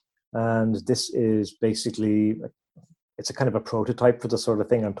 And this is basically, it's a kind of a prototype for the sort of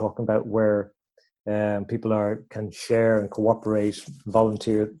thing I'm talking about, where people can share and cooperate,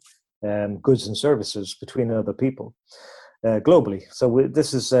 volunteer goods and services between other people globally. So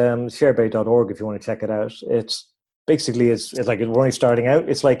this is sharebay.org if you want to check it out. It's basically, it's like we're only starting out.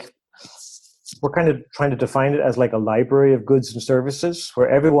 It's like we're kind of trying to define it as like a library of goods and services where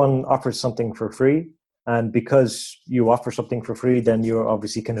everyone offers something for free. And because you offer something for free, then you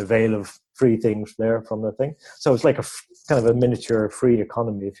obviously can avail of free things there from the thing. So it's like a kind of a miniature free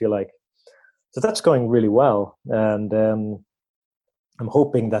economy, if you like. So that's going really well. And I'm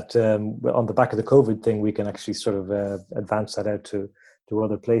hoping that on the back of the COVID thing, we can actually sort of advance that out to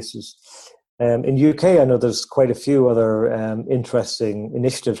other places. In UK, I know there's quite a few other interesting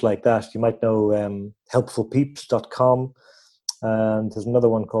initiatives like that. You might know helpfulpeeps.com. And there's another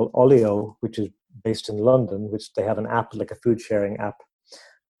one called Olio, which is based in London, which they have an app, like a food sharing app.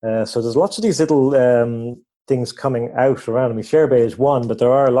 So there's lots of these little things coming out around. ShareBay is one, but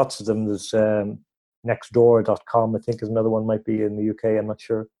there are lots of them. There's nextdoor.com, I think is another one, might be in the UK, I'm not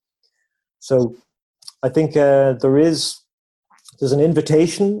sure. So I think there's an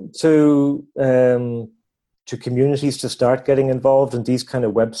invitation to communities to start getting involved in these kind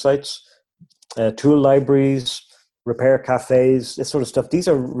of websites, tool libraries, repair cafes, this sort of stuff. These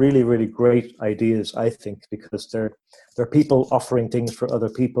are really, really great ideas, I think, because they're people offering things for other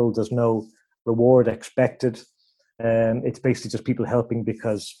people. There's no reward expected. It's basically just people helping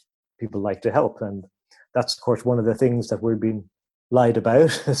because people like to help. And that's, of course, one of the things that we're being lied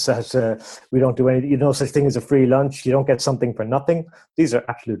about, is that we don't do any, no such thing as a free lunch. You don't get something for nothing. These are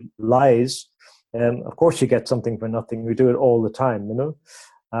absolute lies. Of course you get something for nothing. We do it all the time,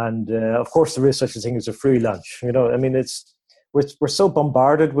 And of course there is such a thing as a free lunch. It's we're so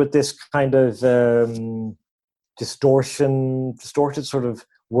bombarded with this kind of distorted sort of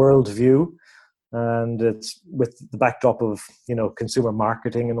worldview, and it's with the backdrop of consumer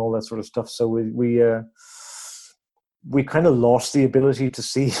marketing and all that sort of stuff. So we kind of lost the ability to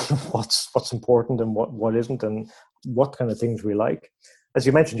see what's important and what isn't, and what kind of things we like. As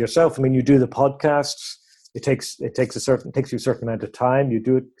you mentioned yourself, I mean, you do the podcasts. It takes you a certain amount of time. You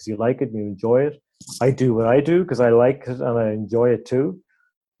do it because you like it and you enjoy it. I do what I do because I like it and I enjoy it too.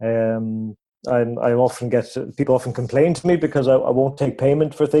 I often people often complain to me because I won't take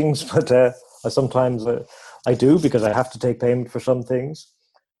payment for things, but sometimes I do because I have to take payment for some things.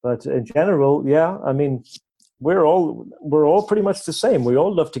 But in general, yeah, I mean, we're all pretty much the same. We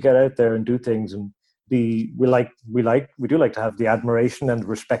all love to get out there and do things, and we do like to have the admiration and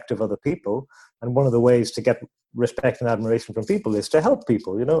respect of other people. And one of the ways to get respect and admiration from people is to help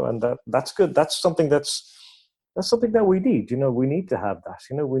people, and that's good. That's something that we need. We need to have that.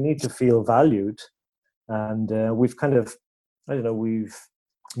 We need to feel valued, and we've kind of, we've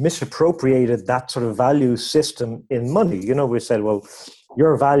misappropriated that sort of value system in money. We said, well,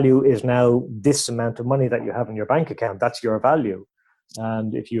 your value is now this amount of money that you have in your bank account. That's your value.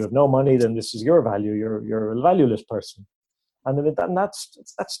 And if you have no money, then this is your value. You're a valueless person. And that's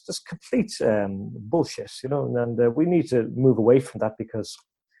just complete bullshit, and we need to move away from that because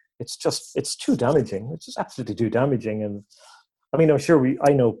it's too damaging. It's just absolutely too damaging. And I mean,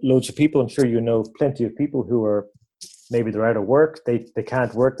 I know loads of people. I'm sure you know plenty of people who are, maybe they're out of work. They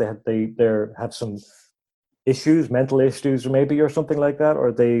can't work. They have some issues, mental issues, or something like that,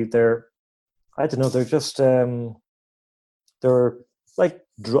 or they're I don't know. They're just they're like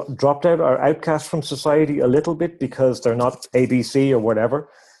dropped out or outcast from society a little bit because they're not ABC or whatever,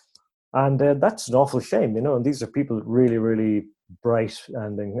 and that's an awful shame, And these are people, really, really bright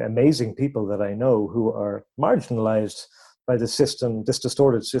and amazing people that I know, who are marginalized by the system, this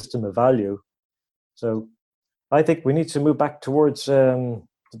distorted system of value. So I think we need to move back towards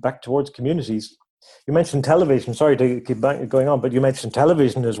communities. You mentioned television. Sorry to keep going on, but you mentioned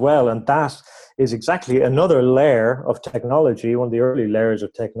television as well, and that is exactly another layer of technology, one of the early layers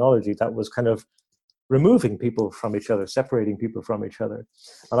of technology that was kind of removing people from each other, separating people from each other.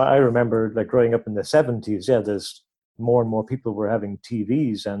 And I remember, like, growing up in the 70s, there's more and more people were having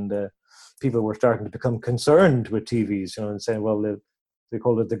TVs, and people were starting to become concerned with TVs, and saying, well, they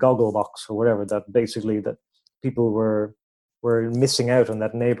called it the goggle box or whatever, that basically that people were missing out on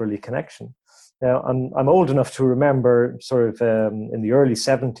that neighborly connection. Now, I'm old enough to remember sort of in the early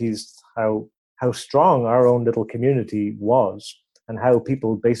 70s how strong our own little community was, and how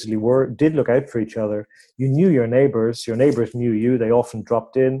people basically did look out for each other. You knew your neighbors knew you. They often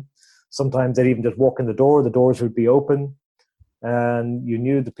dropped in. Sometimes they'd even just walk in the doors would be open, and you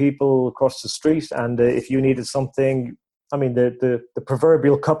knew the people across the street. And if you needed something, I mean, the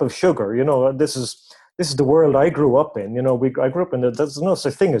proverbial cup of sugar, this is the world I grew up in. I grew up in there's no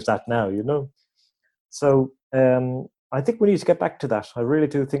such thing as that now, So I think we need to get back to that. I really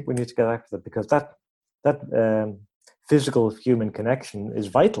do think we need to get back to that, because that physical human connection is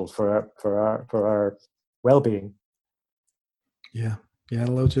vital for our well-being. Yeah,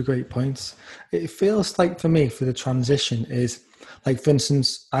 loads of great points. It feels like, for me, for the transition is, like, for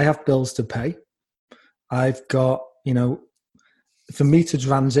instance, I have bills to pay. I've got, for me to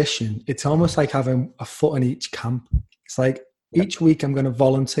transition, it's almost like having a foot in each camp. It's like each week I'm going to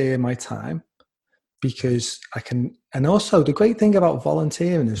volunteer my time, because I can. And also, the great thing about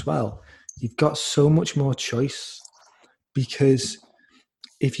volunteering as well, you've got so much more choice, because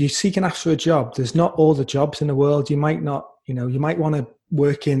if you're seeking after a job, there's not all the jobs in the world. You might not, you might want to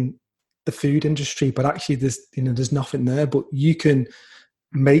work in the food industry, but actually there's nothing there. But you can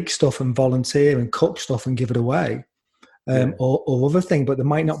make stuff and volunteer and cook stuff and give it away, or other thing. But there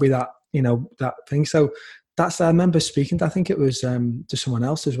might not be that, that thing. So I remember speaking to, I think it was to someone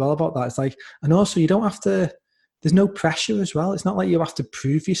else as well about that. It's like, and also you don't have to, there's no pressure as well. It's not like you have to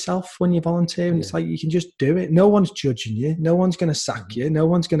prove yourself when you're volunteering. It's like you can just do it. No one's judging you. No one's going to sack you. No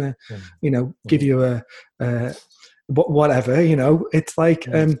one's going to, give you a whatever, It's like,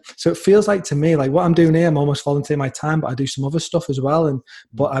 so it feels like, to me, like what I'm doing here, I'm almost volunteering my time, but I do some other stuff as well.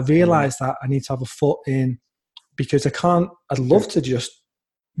 But I realized that I need to have a foot in, because I'd love to just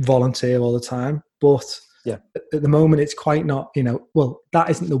volunteer all the time, but at the moment it's quite not, well,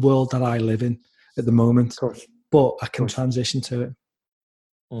 that isn't the world that I live in at the moment. Of course. But I can transition to it.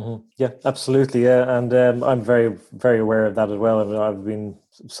 Mm-hmm. Yeah, absolutely. Yeah, and I'm very, very aware of that as well. I mean, I've been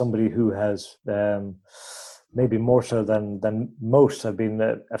somebody who has maybe more so than most have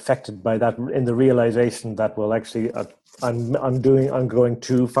been affected by that, in the realization that, well, actually, I'm going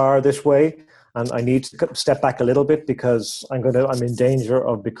too far this way. and I need to step back a little bit because I'm in danger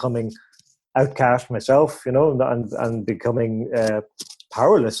of becoming outcast myself, and becoming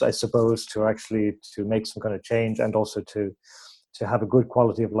powerless, I suppose, to make some kind of change, and also to have a good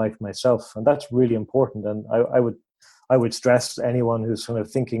quality of life myself. And that's really important. And I would stress anyone who's kind of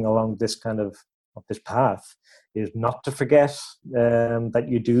thinking along this kind of this path is not to forget that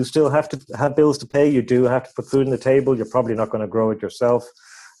you do still have to have bills to pay. You do have to put food on the table. You're probably not going to grow it yourself,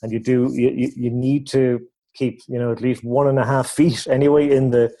 and you need to keep at least 1.5 feet anyway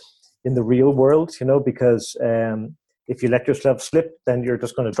in the real world, because if you let yourself slip, then you're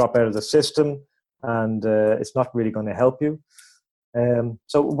just going to drop out of the system, and it's not really going to help you.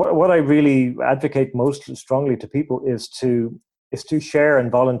 So what I really advocate most strongly to people is to share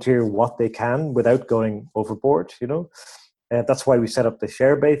and volunteer what they can without going overboard. That's why we set up the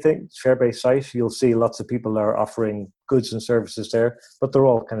ShareBay site. You'll see lots of people are offering goods and services there, but they're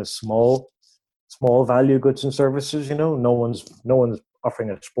all kind of small value goods and services. No one's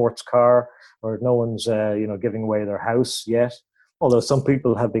offering a sports car, or no one's giving away their house yet. Although some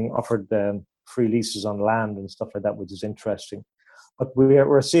people have been offered free leases on land and stuff like that, which is interesting. But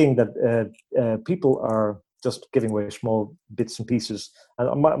we're seeing that people are just giving away small bits and pieces.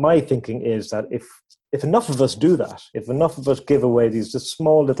 And my thinking is that if enough of us do that, if enough of us give away these just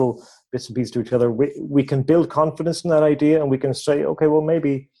small little bits and pieces to each other, we can build confidence in that idea, and we can say, okay, well,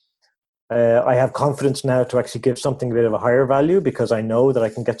 maybe I have confidence now to actually give something a bit of a higher value, because I know that I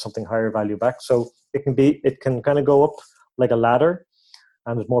can get something higher value back. So it can kind of go up like a ladder,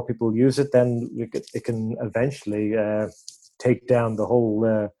 and as more people use it, then it can eventually take down the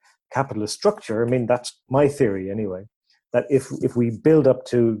whole capitalist structure. I mean, that's my theory anyway, that if we build up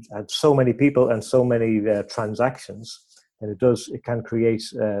to so many people and so many transactions, then it can create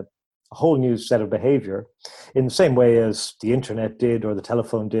a whole new set of behavior in the same way as the internet did, or the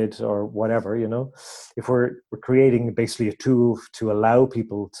telephone did, or whatever. If we're creating basically a tool to allow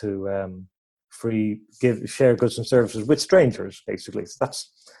people to share goods and services with strangers, basically. So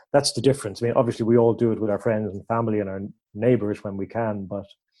that's the difference. I mean, obviously we all do it with our friends and family and our neighbors when we can, but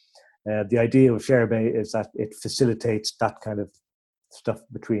the idea of ShareBay is that it facilitates that kind of stuff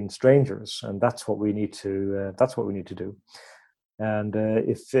between strangers, and that's what we need to do. And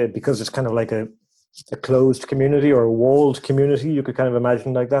because it's kind of like a closed community or a walled community, you could kind of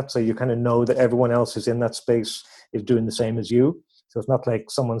imagine like that. So you kind of know that everyone else is in that space is doing the same as you. So it's not like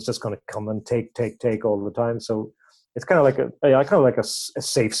someone's just going to come and take all the time. So it's kind of like a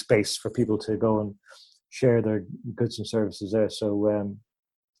safe space for people to go and share their goods and services there. So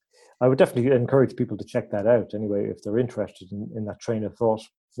I would definitely encourage people to check that out anyway, if they're interested in that train of thought.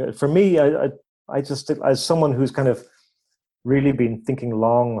 For me, I just, as someone who's kind of really been thinking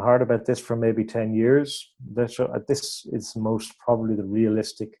long and hard about this for maybe 10 years, this is most probably the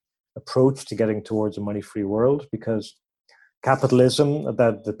realistic approach to getting towards a money-free world, because capitalism,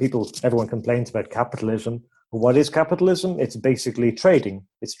 everyone complains about capitalism. What is capitalism? It's basically trading.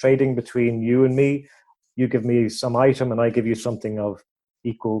 It's trading between you and me. You give me some item and I give you something of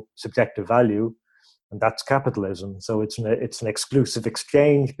equal subjective value, and that's capitalism. So it's an exclusive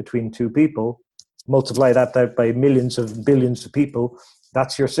exchange between two people. Multiply that out by millions of billions of people,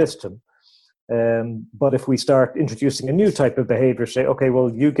 that's your system. But if we start introducing a new type of behavior, say, okay, well,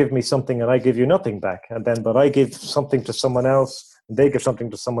 you give me something and I give you nothing back, but I give something to someone else and they give something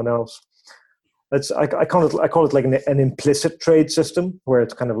to someone else. I call it like an implicit trade system, where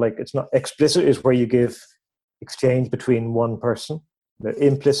it's kind of like, it's not explicit, is where you give exchange between one person. The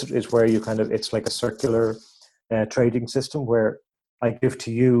implicit is where it's like a circular trading system, where I give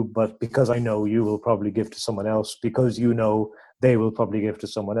to you, but because I know you will probably give to someone else, because they will probably give to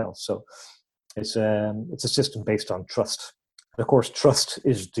someone else. So it's a system based on trust. And of course, trust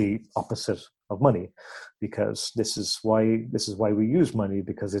is the opposite of money, because this is why we use money,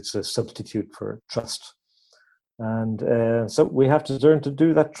 because it's a substitute for trust. And so we have to learn to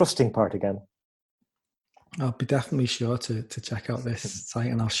do that trusting part again. I'll be definitely sure to check out this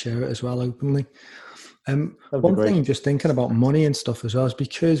site, and I'll share it as well openly. One thing, just thinking about money and stuff as well, is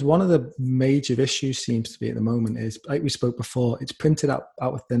because one of the major issues seems to be at the moment is, like we spoke before, it's printed out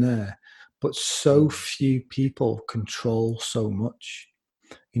of thin air, but so few people control so much.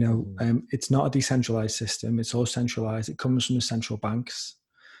 It's not a decentralized system. It's all centralized. It comes from the central banks.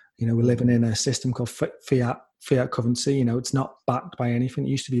 We're living in a system called fiat currency. It's not backed by anything.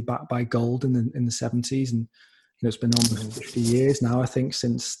 It used to be backed by gold in the 70s, and it's been almost 50 years now, I think,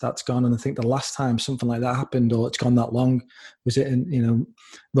 since that's gone. And I think the last time something like that happened, or it's gone that long, was it in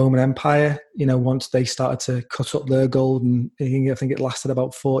Roman Empire. Once they started to cut up their gold, and I think it lasted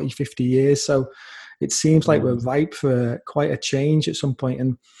about 40, 50 years. So it seems like we're ripe for quite a change at some point.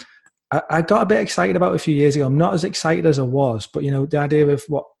 And I got a bit excited about it a few years ago. I'm not as excited as I was, but the idea of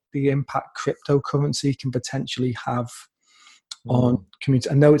what the impact cryptocurrency can potentially have on community.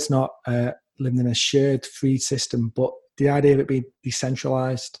 I know it's not living in a shared free system, but the idea of it being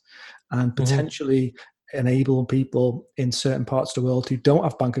decentralized and potentially enabling people in certain parts of the world who don't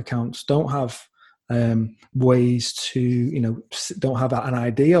have bank accounts, don't have ways to, don't have an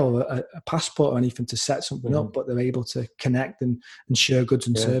ID or a passport or anything to set something up, but they're able to connect and share goods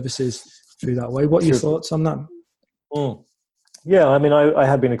and services through that way. What are your thoughts on that? Yeah, I mean, I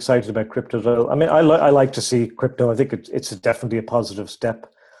have been excited about crypto as well. I mean, I like to see crypto. I think it's definitely a positive step.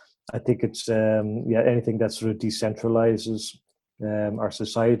 I think it's anything that sort of decentralizes our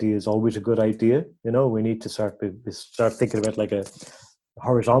society is always a good idea. We need to start thinking about like a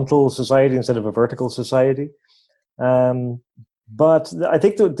horizontal society instead of a vertical society. But I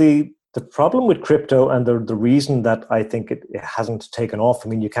think that the problem with crypto and the reason that I think it hasn't taken off. I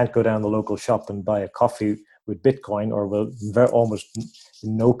mean, you can't go down the local shop and buy a coffee with Bitcoin, or almost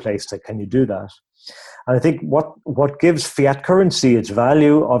no place that can you do that. And I think what gives fiat currency its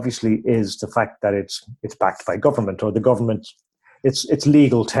value, obviously, is the fact that it's backed by government, or the government, it's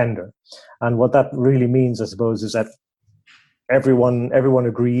legal tender. And what that really means, I suppose, is that everyone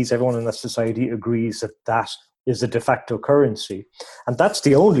agrees, everyone in the society agrees that is a de facto currency. And that's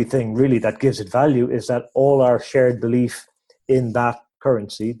the only thing really that gives it value, is that all our shared belief in that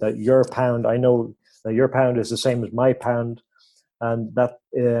currency, that your pound, I know that your pound is the same as my pound, and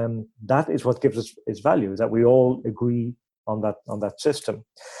that is what gives us its value, is that we all agree on that system.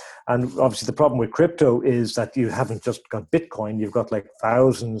 And obviously the problem with crypto is that you haven't just got Bitcoin, you've got like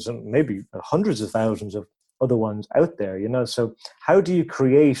thousands and maybe hundreds of thousands of other ones out there, So how do you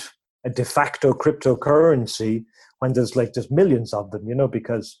create a de facto cryptocurrency when there's millions of them,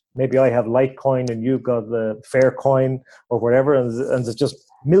 because maybe I have Litecoin and you've got the Faircoin or whatever, and there's just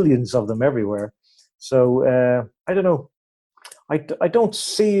millions of them everywhere. So I don't know. I don't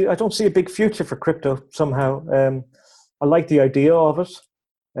see a big future for crypto somehow. I like the idea of it.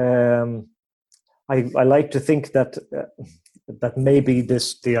 I like to think that maybe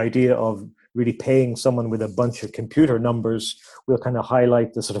the idea of really paying someone with a bunch of computer numbers will kind of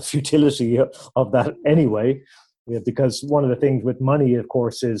highlight the sort of futility of that anyway. Yeah, because one of the things with money, of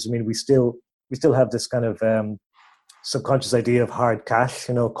course, is, I mean, we still have this kind of subconscious idea of hard cash,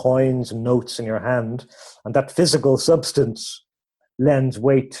 coins and notes in your hand, and that physical substance lends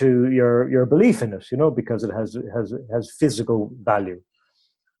weight to your belief in it, because it has physical value.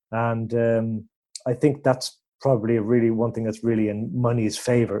 And I think that's probably really one thing that's really in money's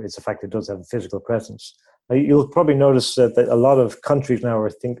favor, is the fact it does have a physical presence. You'll probably notice that a lot of countries now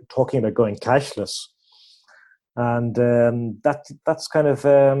are talking about going cashless. And that's kind of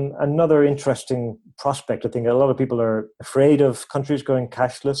another interesting prospect. I think a lot of people are afraid of countries going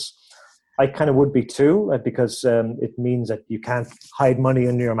cashless. I kind of would be too, because it means that you can't hide money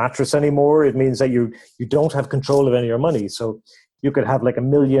in your mattress anymore. It means that you don't have control of any of your money. So you could have like £1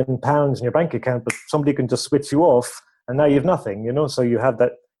 million in your bank account, but somebody can just switch you off, and now you have nothing. So you have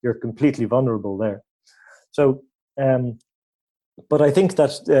that, you're completely vulnerable there. So, but I think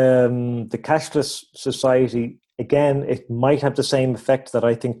that the cashless society, again, it might have the same effect that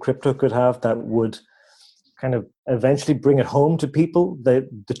I think crypto could have, that would kind of eventually bring it home to people, the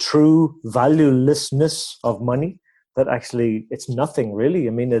true valuelessness of money, that actually it's nothing really. I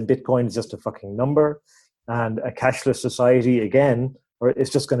mean, a Bitcoin is just a fucking number, and a cashless society, again, or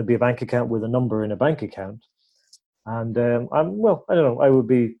it's just going to be a bank account with a number in a bank account. And I don't know, I would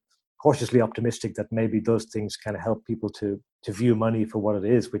be cautiously optimistic that maybe those things kind of help people to view money for what it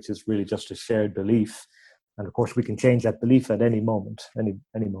is, which is really just a shared belief. And of course, we can change that belief at any moment, any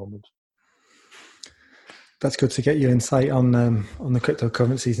moment. That's good to get your insight on the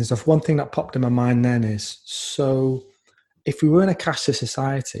cryptocurrencies and stuff. One thing that popped in my mind then is, so if we were in a cashless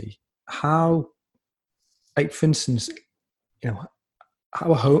society, how, like for instance,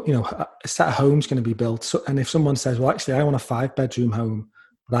 how a home, a set of homes going to be built. So, and if someone says, well, actually, I want a 5-bedroom home,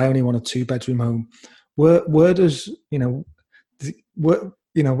 but I only want a 2-bedroom home, where does,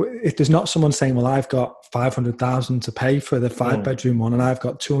 if there's not someone saying, well, I've got 500,000 to pay for the 5-bedroom one, and I've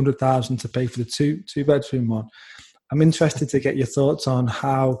got 200,000 to pay for the two-bedroom one. I'm interested to get your thoughts on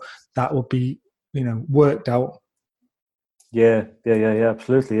how that will be, worked out. Yeah,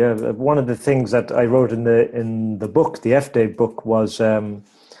 absolutely. Yeah, one of the things that I wrote in the book, the F-Day book, was it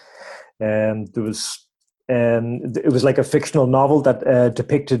was like a fictional novel that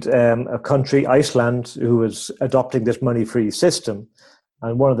depicted a country, Iceland, who was adopting this money-free system.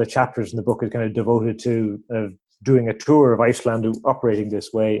 And one of the chapters in the book is kind of devoted to doing a tour of Iceland operating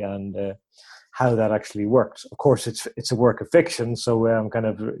this way. And how that actually worked. Of course, it's a work of fiction, so I'm kind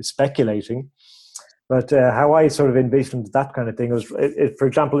of speculating. But how I sort of envisioned that kind of thing was, for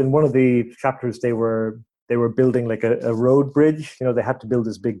example, in one of the chapters, they were building like a road bridge. They had to build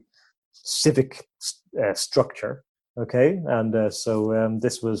this big civic structure. Okay, and so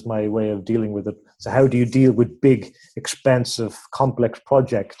this was my way of dealing with it. So how do you deal with big, expensive, complex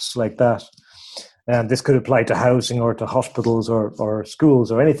projects like that? And this could apply to housing or to hospitals or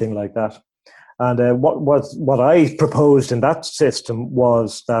schools or anything like that. And what I proposed in that system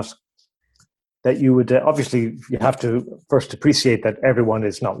was that you would obviously, you have to first appreciate that everyone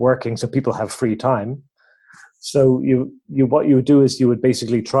is not working, so people have free time. So what you would do is you would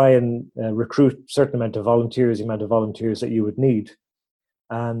basically try and recruit a certain amount of volunteers, the amount of volunteers that you would need.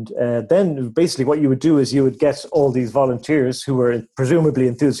 And then basically what you would do is you would get all these volunteers who were presumably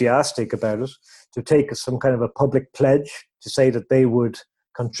enthusiastic about it to take some kind of a public pledge to say that they would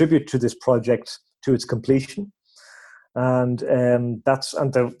contribute to this project to its completion. And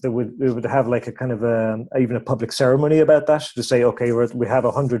they would have like a kind of even a public ceremony about that to say, okay, we have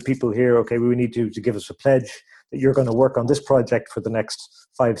 100 people here. Okay, we need you to give us a pledge that you're going to work on this project for the next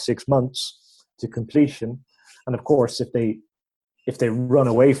 5-6 months to completion. And of course, if they run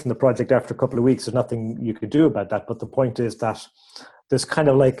away from the project after a couple of weeks, there's nothing you could do about that. But the point is that there's kind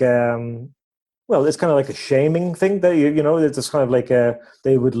of like it's kind of like a shaming thing that it's kind of like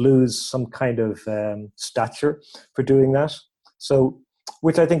they would lose some kind of stature for doing that. So,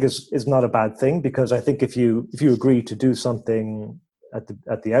 which I think is not a bad thing, because I think if you agree to do something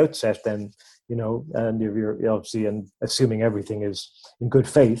at the outset, then and if you're obviously, and assuming everything is in good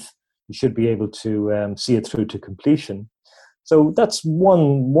faith, you should be able to see it through to completion. So that's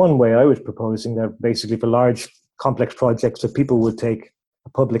one way I was proposing, that basically for large complex projects that people would take a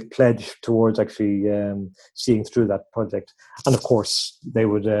public pledge towards actually seeing through that project. And of course, they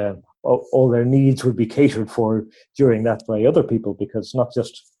would all their needs would be catered for during that by other people, because not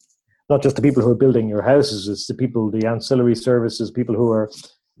just the people who are building your houses, it's the ancillary services, people who are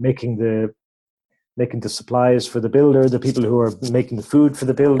making the supplies for the builder, the people who are making the food for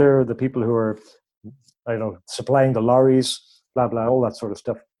the builder, the people who are, supplying the lorries, blah, blah, all that sort of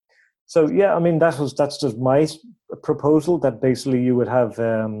stuff. So, yeah, I mean, that's just my proposal, that basically you would have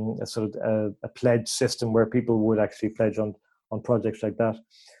a sort of a pledge system where people would actually pledge on projects like that.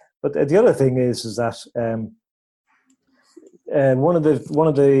 But the other thing is that one of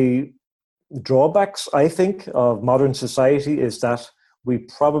the drawbacks, I think, of modern society is that we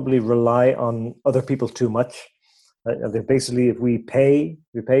probably rely on other people too much. Basically, if we pay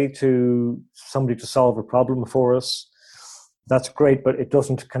to somebody to solve a problem for us, that's great, but it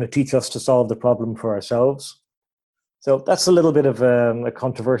doesn't kind of teach us to solve the problem for ourselves. So that's a little bit of a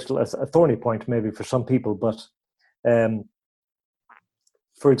controversial, a thorny point maybe for some people. But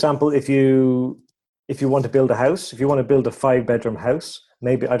for example, if you want to build a house, if you want to build a 5-bedroom house,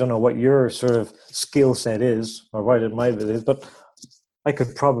 maybe, I don't know what your sort of skill set is or what it might be, but I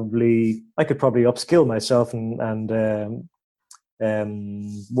could probably upskill myself and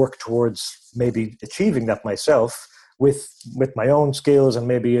work towards maybe achieving that myself with my own skills, and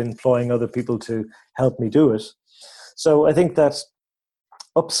maybe employing other people to help me do it. So I think that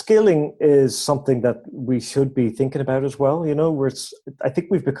upskilling is something that we should be thinking about as well. I think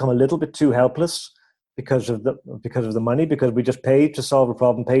we've become a little bit too helpless because of the money, because we just pay to solve a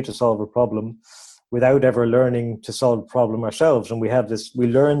problem without ever learning to solve a problem ourselves. And we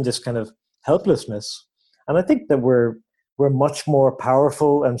learn this kind of helplessness. And I think that we're much more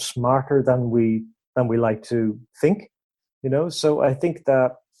powerful and smarter than we like to think, So I think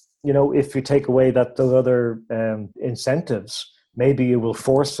that, if we take away those other incentives, maybe it will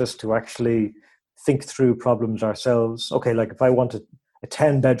force us to actually think through problems ourselves. Okay, like if I wanted a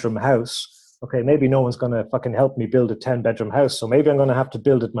 10-bedroom house, okay, maybe no one's going to fucking help me build a 10-bedroom house, so maybe I'm going to have to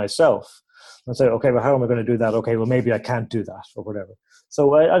build it myself. And say, okay, well, how am I going to do that? Okay, well, maybe I can't do that, or whatever.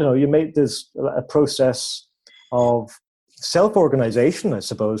 So I don't know. You made this a process of self-organization, I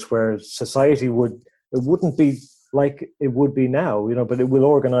suppose, where society wouldn't be like it would be now, but it will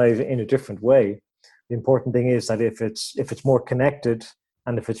organize in a different way. The important thing is that if it's more connected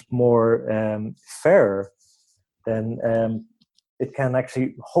and if it's more fair, then it can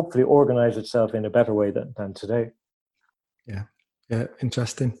actually hopefully organize itself in a better way than today. Yeah,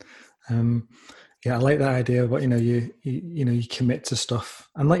 interesting. I like that idea. But you commit to stuff,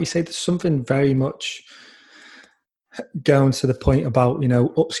 and like you say, there's something very much going to the point about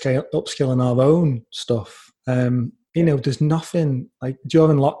upskilling our own stuff. There's nothing like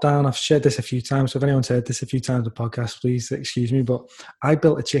during lockdown. I've shared this a few times. So if anyone's heard this a few times on the podcast, please excuse me. But I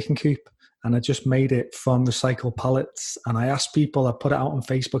built a chicken coop and I just made it from recycled pallets. And I asked people, I put it out on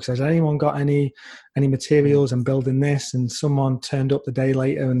Facebook, says, anyone got any materials? I'm building this. And someone turned up the day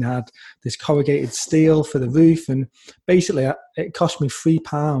later and had this corrugated steel for the roof. And basically it cost me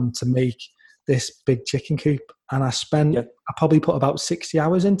 £3 to make this big chicken coop. And I probably put about 60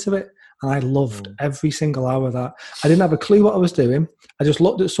 hours into it. And I loved every single hour of that. I didn't have a clue what I was doing. I just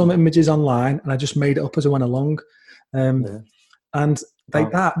looked at some images online and I just made it up as I went along. And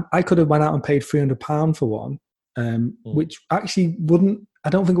like that, I could have went out and paid £300 for one, which actually I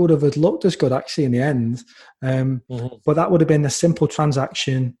don't think it would have looked as good actually in the end. But that would have been a simple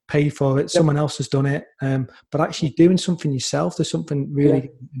transaction, pay for it, someone else has done it. But actually doing something yourself, there's something really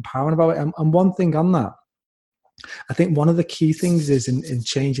empowering about it. And one thing on that, I think one of the key things is in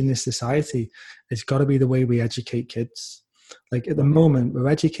changing this society, it's got to be the way we educate kids. Like at the moment, we're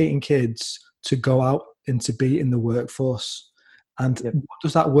educating kids to go out and to be in the workforce. And what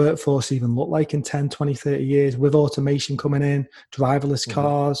does that workforce even look like in 10, 20, 30 years with automation coming in, driverless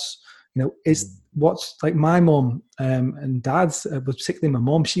cars? You know, what's like my mum and dad's, particularly my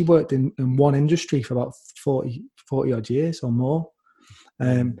mum, she worked in one industry for about 40 odd years or more.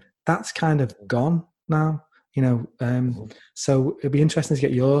 That's kind of gone now, you know. So it'd be interesting to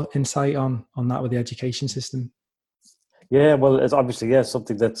get your insight on that with the education system. Yeah, well, it's obviously,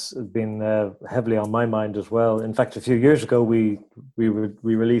 something that's been heavily on my mind as well. In fact, a few years ago, we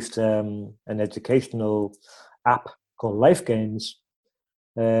released an educational app called Life Games,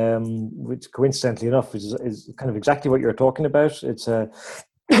 which coincidentally enough is kind of exactly what you're talking about. It's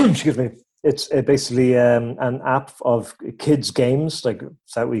excuse me. It's basically an app of kids' games, like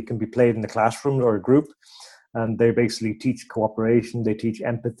so that can be played in the classroom or a group. And they basically teach cooperation, they teach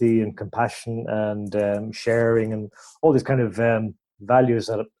empathy and compassion and sharing and all these kind of values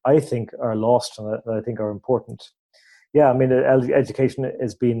that I think are lost and that I think are important. Yeah, I mean, education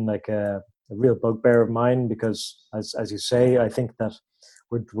has been like a real bugbear of mine because, as you say, I think that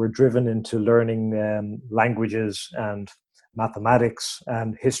we're driven into learning languages and mathematics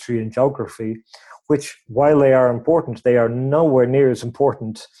and history and geography, which, while they are important, they are nowhere near as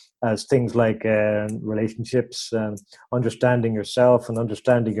important as things like relationships, understanding yourself and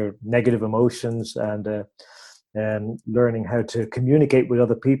understanding your negative emotions and learning how to communicate with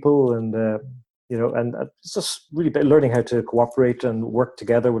other people and it's just really learning how to cooperate and work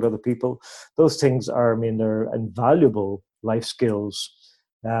together with other people. Those things are, I mean, they're invaluable life skills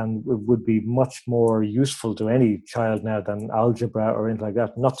and would be much more useful to any child now than algebra or anything like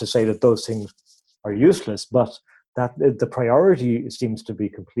that. Not to say that those things are useless, but that the priority seems to be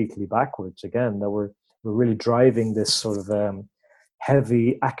completely backwards again, that we're really driving this sort of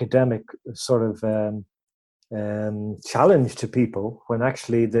heavy academic sort of challenge to people, when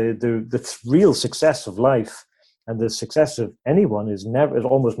actually the real success of life and the success of anyone is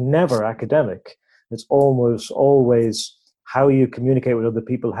almost never academic. It's almost always how you communicate with other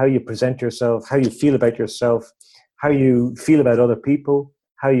people, how you present yourself, how you feel about yourself, how you feel about other people,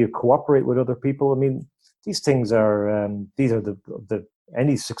 how you cooperate with other people. I mean, these things are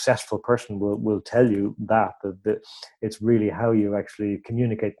any successful person will tell you that it's really how you actually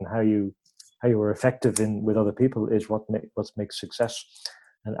communicate and how you are effective with other people is what makes success.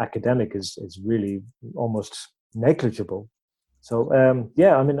 And academic is really almost negligible. So I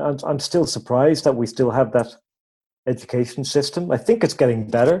mean, I'm still surprised that we still have that education system. I think it's getting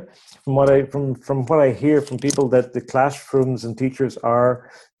better from what I hear from people, that the classrooms and teachers are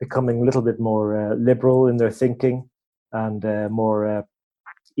becoming a little bit more liberal in their thinking and more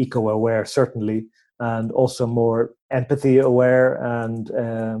eco-aware, certainly, and also more empathy aware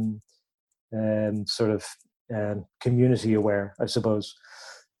and sort of community aware, I suppose.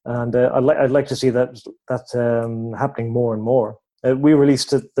 And I'd like to see that happening more and more. We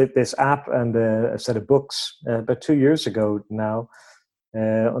released this app and a set of books about 2 years ago now.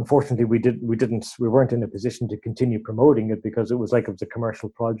 Unfortunately, we weren't in a position to continue promoting it because it was a commercial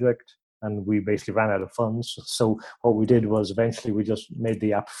project, and we basically ran out of funds. So what we did was eventually we just made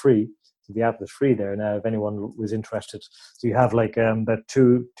the app free. So the app is free there now if anyone was interested. So you have about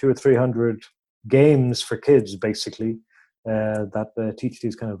 200 or 300 games for kids basically that teach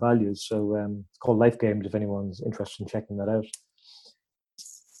these kind of values. So it's called Life Games if anyone's interested in checking that out.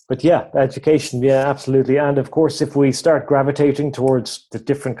 But yeah, education, yeah, absolutely. And of course, if we start gravitating towards the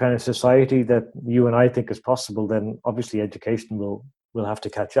different kind of society that you and I think is possible, then obviously education will have to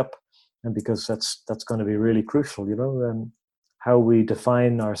catch up. And because that's going to be really crucial, and how we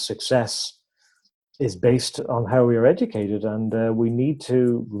define our success is based on how we are educated. And we need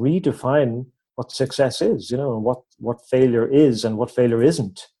to redefine what success is, and what failure is and what failure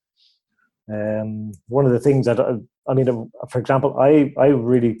isn't. One of the things that I mean, for example, I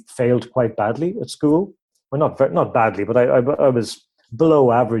really failed quite badly at school. Well, not badly, but I was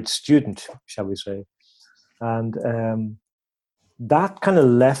below average student, shall we say. And that kind of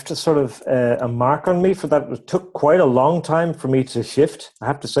left a sort of a mark on me for that. It took quite a long time for me to shift, I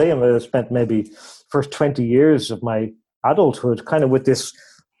have to say. I spent maybe first 20 years of my adulthood kind of with this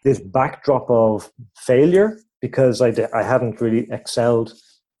backdrop of failure, because I hadn't really excelled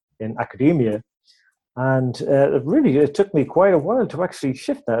in academia. And it took me quite a while to actually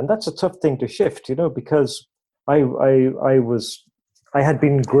shift that. And that's a tough thing to shift, because I had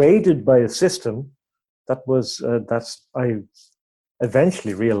been graded by a system that I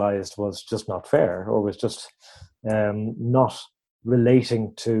eventually realized was just not fair, or was just not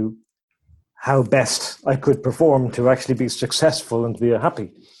relating to how best I could perform to actually be successful and be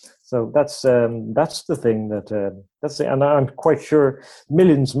happy. So that's the thing and I'm quite sure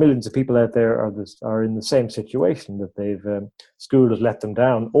millions of people out there are in the same situation, that they've school has let them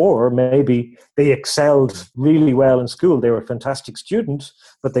down, or maybe they excelled really well in school. They were a fantastic student,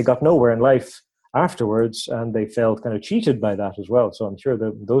 but they got nowhere in life afterwards, and they felt kind of cheated by that as well. So I'm sure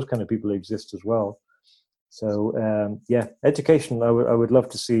that those kind of people exist as well. So education. I would love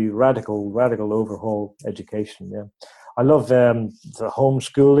to see radical overhaul education. Yeah. I love the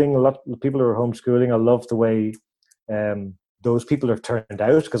homeschooling. A lot of people are homeschooling. I love the way those people are turned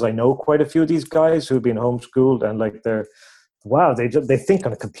out, because I know quite a few of these guys who've been homeschooled, and they think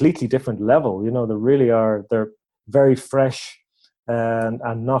on a completely different level. They really are. They're very fresh and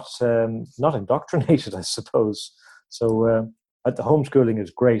not indoctrinated, I suppose. So the homeschooling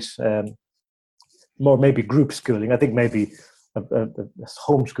is great. More maybe group schooling. I think maybe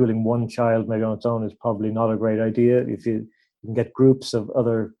homeschooling one child maybe on its own is probably not a great idea. If you can get groups of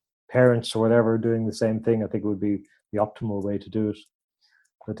other parents or whatever doing the same thing, I think it would be the optimal way to do it.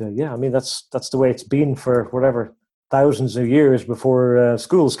 But I mean, that's the way it's been for whatever thousands of years before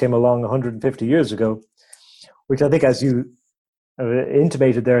schools came along 150 years ago, which I think, as you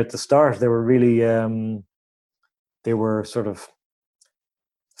intimated there at the start, they were really they were sort of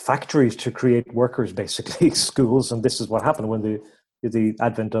factories to create workers, basically, schools. And this is what happened when the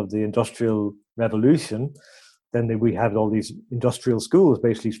advent of the Industrial Revolution. Then we had all these industrial schools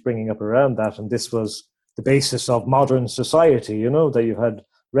basically springing up around that, and this was the basis of modern society. That you had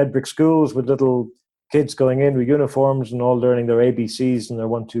red brick schools with little kids going in with uniforms and all learning their ABCs and their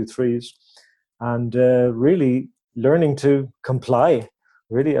 1, 2, 3s, and really learning to comply.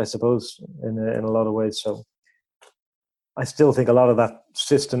 Really, I suppose, in a lot of ways. So I still think a lot of that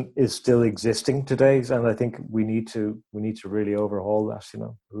system is still existing today, and I think we need to really overhaul that.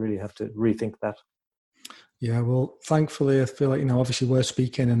 We really have to rethink that. Yeah, well, thankfully, I feel like obviously we're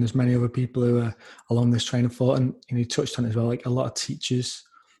speaking, and there's many other people who are along this train of thought, and you touched on it as well. Like a lot of teachers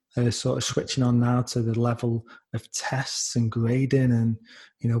are sort of switching on now to the level of tests and grading, and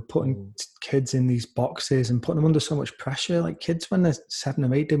putting kids in these boxes and putting them under so much pressure. Like kids when they're 7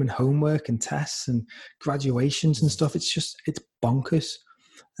 or 8 doing homework and tests and graduations and stuff, it's bonkers.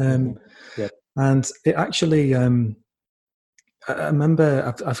 And it actually, I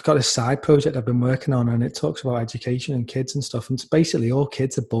remember I've got a side project I've been working on, and it talks about education and kids and stuff. And it's basically all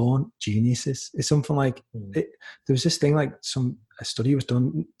kids are born geniuses. It's something like there was this thing like a study was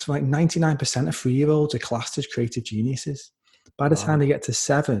done to like 99% of 3-year-olds are classed as creative geniuses. By the time they get to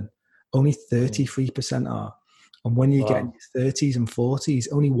 7, only 33% are. And when you get in your 30s and 40s,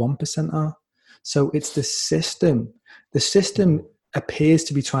 only 1% are. So it's the system. The system appears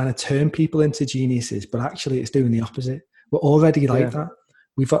to be trying to turn people into geniuses, but actually it's doing the opposite. We're already like that.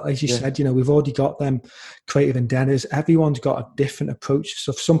 We've, as you said, we've already got them creative endeavors. Everyone's got a different approach.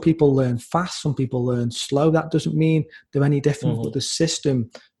 So some people learn fast, some people learn slow. That doesn't mean they're any different, but the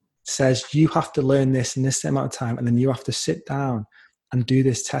system says you have to learn this in this amount of time, and then you have to sit down and do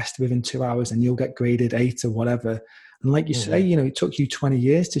this test within 2 hours, and you'll get graded 8 or whatever. And like you say, it took you 20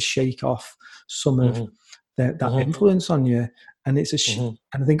 years to shake off some of that influence on you. And it's and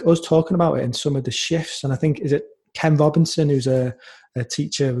I think us talking about it and some of the shifts, and I think, is it Ken Robinson, who's a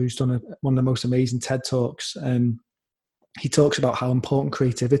teacher who's done one of the most amazing TED Talks. He talks about how important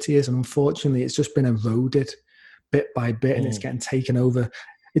creativity is, and unfortunately it's just been eroded bit by bit, and it's getting taken over.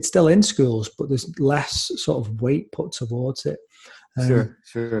 It's still in schools, but there's less sort of weight put towards it.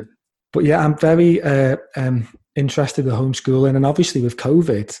 Sure. But yeah, I'm very interested in homeschooling, and obviously with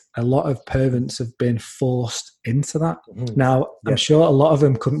COVID, a lot of parents have been forced into that. Now, I'm sure a lot of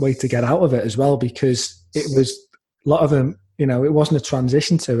them couldn't wait to get out of it as well, because it was a lot of them, it wasn't a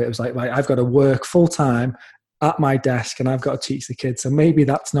transition to it. It was like, right, I've got to work full time at my desk and I've got to teach the kids. So maybe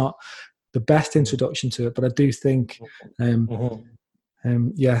that's not the best introduction to it, but I do think, so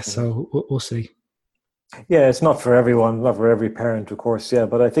we'll see. Yeah, it's not for everyone, not for every parent, of course. Yeah,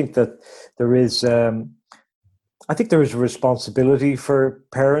 but I think that there is, I think there is a responsibility for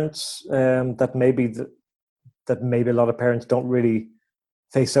parents that maybe a lot of parents don't really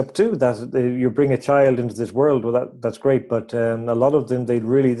face up to. That you bring a child into this world, well, that's great, but a lot of them, they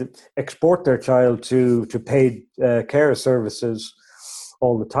really export their child to paid care services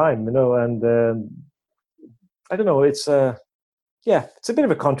all the time, and I don't know. Yeah, it's a bit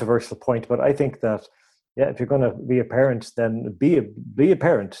of a controversial point, but I think that yeah, if you're going to be a parent, then be a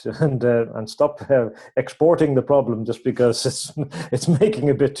parent and stop exporting the problem just because it's making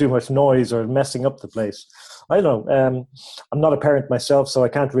a bit too much noise or messing up the place. I don't know. I'm not a parent myself, so I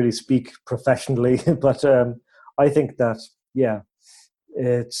can't really speak professionally, but I think that yeah,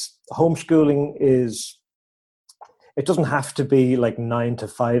 it's homeschooling is. It doesn't have to be like 9 to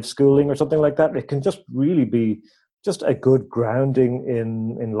 5 schooling or something like that. It can just really be just a good grounding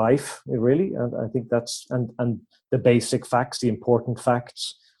in life, really. And I think that's and the basic facts, the important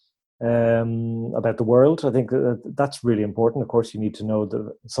facts about the world. I think that's really important. Of course, you need to know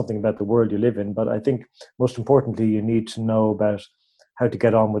something about the world you live in, but I think most importantly, you need to know about how to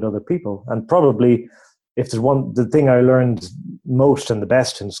get on with other people. And probably, if there's the thing I learned most and the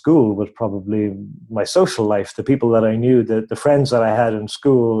best in school was probably my social life, the people that I knew, the friends that I had in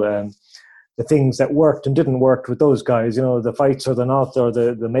school, and the things that worked and didn't work with those guys, the fights or the not, or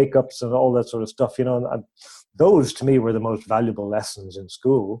the makeups and all that sort of stuff, and those to me were the most valuable lessons in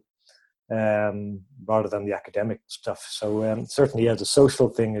school, rather than the academic stuff. So certainly, yeah, the social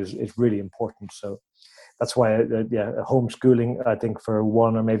thing is really important. So that's why, homeschooling, I think for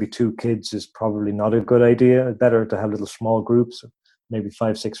 1 or maybe 2 kids is probably not a good idea. It's better to have little small groups, maybe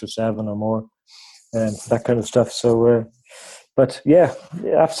 5, 6, or 7 or more, and that kind of stuff. So, but yeah,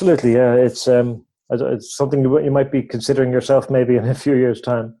 absolutely, yeah, it's something you might be considering yourself maybe in a few years'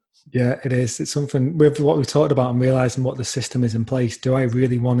 time. Yeah, it is. It's something with what we talked about and realizing what the system is in place. Do I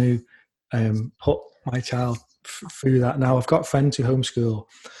really want to put my child through that? Now, I've got friends who homeschool,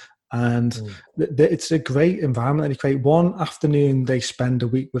 and it's a great environment that they create. One afternoon, they spend a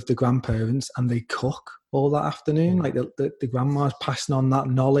week with the grandparents and they cook all that afternoon. Like the grandma's passing on that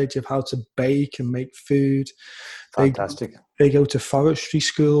knowledge of how to bake and make food. Fantastic. They go to forestry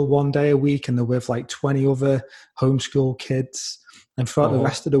school 1 day a week and they're with like 20 other homeschool kids. And throughout the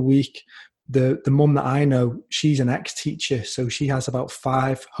rest of the week, the mum that I know, she's an ex-teacher. So she has about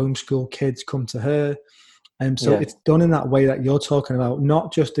 5 homeschool kids come to her. And so it's done in that way that you're talking about,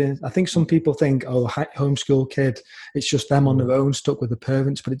 not just in, I think some people think, oh, homeschool kid, it's just them on their own, stuck with the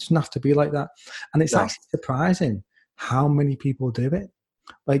parents, but it doesn't have to be like that. And it's actually surprising how many people do it.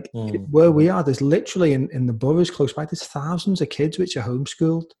 Like where we are, there's literally in the boroughs close by, there's thousands of kids which are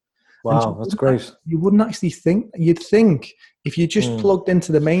homeschooled. Wow, that's great. You wouldn't actually think, you'd think if you just plugged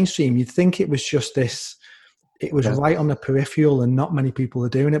into the mainstream, you'd think it was just this, it was right on the peripheral and not many people are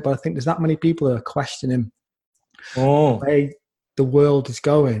doing it. But I think there's that many people who are questioning the way the world is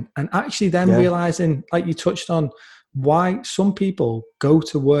going. And actually then realizing, like you touched on, why some people go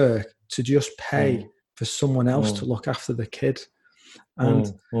to work to just pay for someone else to look after the kid.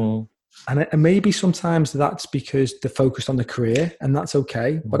 And maybe sometimes that's because they're focused on the career, and that's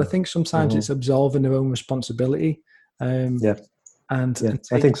okay. But I think sometimes it's absolving their own responsibility. And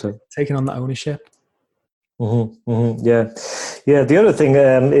I think so. Taking on that ownership. Yeah. The other thing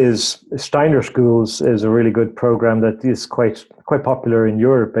is Steiner Schools is a really good program that is quite popular in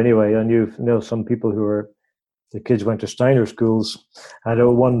Europe anyway. And you know some people the kids went to Steiner Schools. I know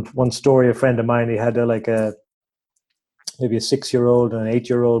one story. A friend of mine, he had maybe a 6-year-old and an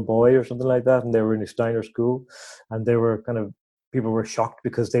 8-year-old boy or something like that, and they were in a Steiner school, and they were people were shocked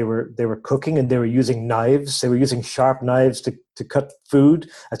because they were cooking and they were using knives. They were using sharp knives to cut food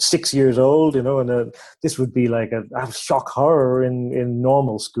at 6 years old, and this would be like a shock horror in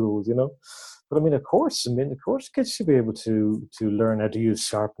normal schools, But of course, kids should be able to learn how to use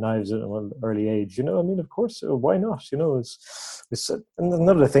sharp knives at an early age. Of course, why not? It's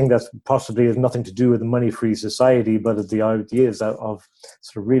another thing that possibly has nothing to do with the money-free society, but the ideas of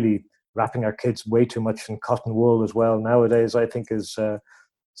sort of really wrapping our kids way too much in cotton wool as well nowadays, I think is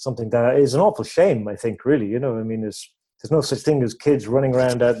something that is an awful shame. I think really, there's no such thing as kids running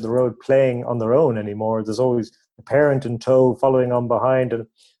around out the road playing on their own anymore. There's always a parent in tow following on behind and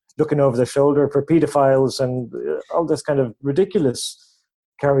looking over their shoulder for pedophiles and all this kind of ridiculous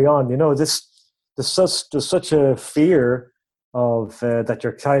carry on. There's such a fear of that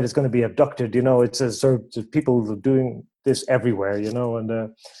your child is going to be abducted. It's as though people are doing this everywhere.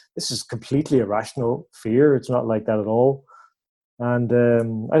 And this is completely irrational fear. It's not like that at all. And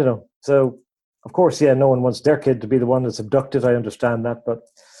I don't know. So of course, no one wants their kid to be the one that's abducted. I understand that, but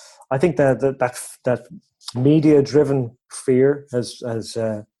I think that media-driven fear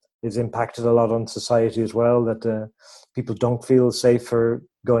is impacted a lot on society as well. That people don't feel safe for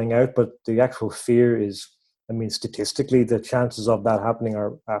going out, but the actual fear is, I mean, statistically, the chances of that happening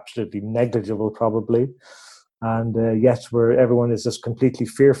are absolutely negligible, probably. And yet, where everyone is just completely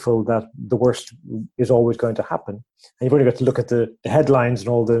fearful that the worst is always going to happen. And you've only got to look at the headlines and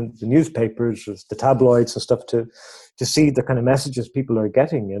all the newspapers, the tabloids and stuff to see the kind of messages people are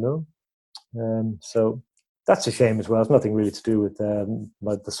getting, you know. So that's a shame as well. It's nothing really to do with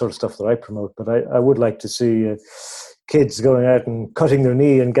the sort of stuff that I promote, but I would like to see kids going out and cutting their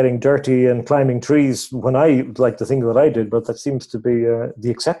knee and getting dirty and climbing trees when I like to think that I did, but that seems to be the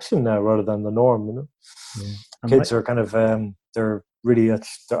exception now rather than the norm, you know. Yeah. Kids are kind of they're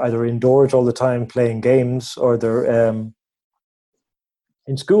either indoors all the time playing games, or they're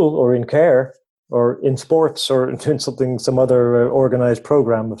in school or in care or in sports or doing some other organized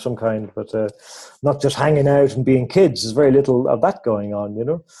program of some kind, but not just hanging out and being kids. There's very little of that going on, you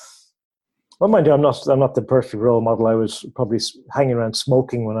know. Well, mind you, I'm not the perfect role model. I was probably hanging around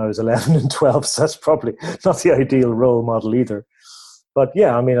smoking when I was 11 and 12, so that's probably not the ideal role model either. But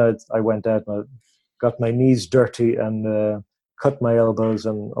yeah, I mean, I went out and I got my knees dirty and cut my elbows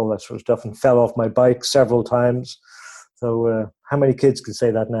and all that sort of stuff, and fell off my bike several times. So how many kids can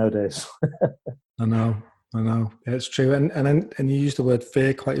say that nowadays? I know. It's true. And you use the word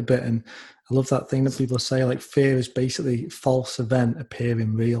fear quite a bit. And I love that thing that people say, like, fear is basically false event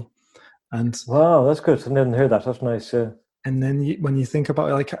appearing real. And wow, that's good. I didn't hear that. That's nice. Yeah. And then when you think about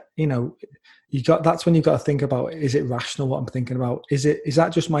it, like, you know, that's when you've got to think about, is it rational what I'm thinking about? Is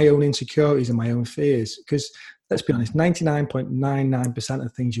that just my own insecurities and my own fears? Because let's be honest, 99.99%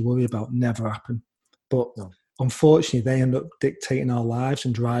 of things you worry about never happen. But unfortunately, they end up dictating our lives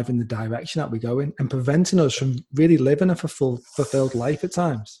and driving the direction that we go in and preventing us from really living a fulfilled life at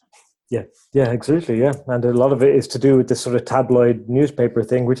times. Yeah, absolutely. Yeah. And a lot of it is to do with this sort of tabloid newspaper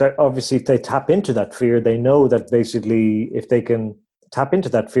thing, which obviously, if they tap into that fear, they know that basically if they can tap into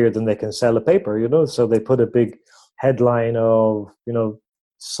that fear, then they can sell a paper, you know. So they put a big headline of, you know,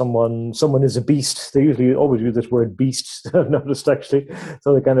 someone is a beast. They usually always use this word beast, I've noticed, actually.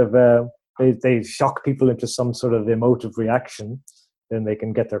 So they kind of, they shock people into some sort of emotive reaction. Then they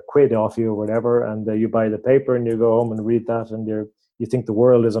can get their quid off you or whatever. And you buy the paper and you go home and read that, and you think the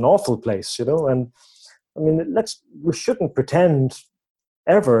world is an awful place, you know. And I mean, we shouldn't pretend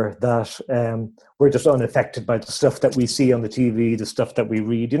ever that we're just unaffected by the stuff that we see on the TV, the stuff that we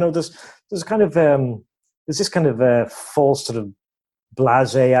read. You know, there's kind of there's this kind of false sort of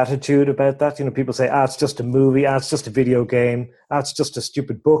blasé attitude about that. You know, people say, it's just a movie, it's just a video game, it's just a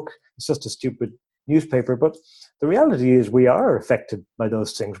stupid book, it's just a stupid newspaper. But the reality is we are affected by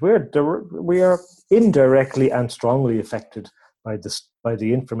those things. We are indirectly and strongly affected by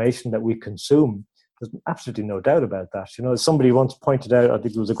the information that we consume. There's absolutely no doubt about that. You know, somebody once pointed out, I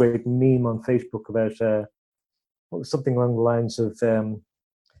think there was a great meme on Facebook about what was something along the lines of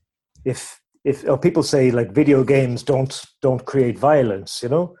if people say, like, video games don't create violence, you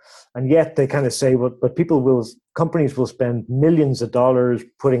know, and yet they kind of say, well, but companies will spend millions of dollars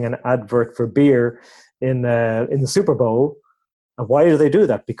putting an advert for beer in the Super Bowl. And why do they do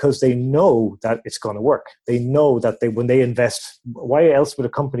that? Because they know that it's going to work. They know that when they invest, why else would a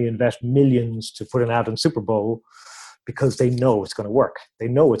company invest millions to put an ad in Super Bowl? Because they know it's going to work. They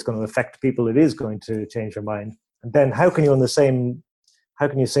know it's going to affect people. It is going to change their mind. And then how can you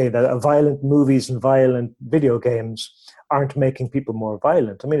say that violent movies and violent video games aren't making people more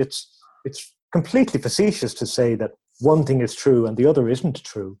violent? I mean, it's completely facetious to say that one thing is true and the other isn't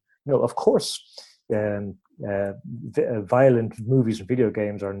true. You know, of course, violent movies and video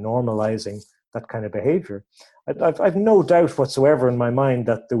games are normalizing that kind of behavior. I've no doubt whatsoever in my mind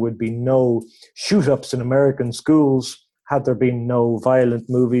that there would be no shoot-ups in American schools had there been no violent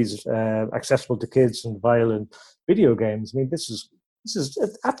movies accessible to kids and violent video games. I mean, this is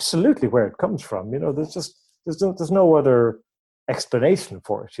absolutely where it comes from. You know, there's no other explanation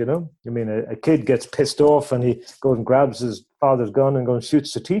for it. You know, I mean, a kid gets pissed off and he goes and grabs his father's gun and goes and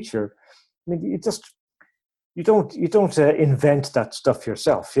shoots the teacher. I mean, you don't invent that stuff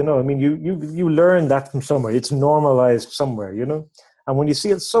yourself. You know, I mean, you learn that from somewhere. It's normalized somewhere. You know, and when you see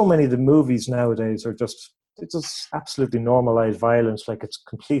it, so many of the movies nowadays are it's just absolutely normalized violence, like it's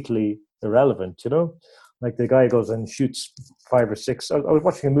completely irrelevant. You know, like the guy goes and shoots 5 or 6. I was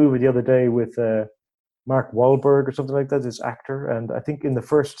watching a movie the other day with Mark Wahlberg or something like that, this actor, and I think in the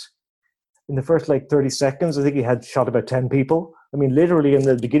first like 30 seconds, I think he had shot about 10 people. I mean, literally in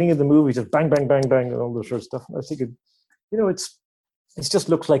the beginning of the movie, just bang, bang, bang, bang, and all this sort of stuff. And I was thinking, you know, it just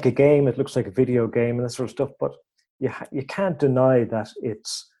looks like a game. It looks like a video game and that sort of stuff. But you can't deny that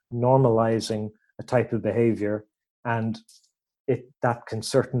it's normalizing a type of behavior, and that can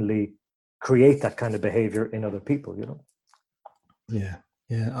certainly create that kind of behavior in other people, you know. Yeah,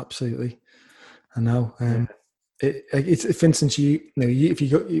 absolutely. I know. Yeah. It's for instance,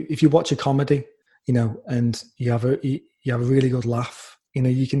 if you watch a comedy, and you have a really good laugh,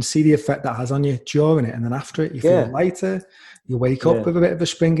 you can see the effect that has on you during it, and then after it, you feel lighter. You wake up with a bit of a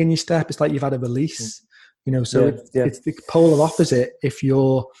spring in your step. It's like you've had a release. So it's the polar opposite. If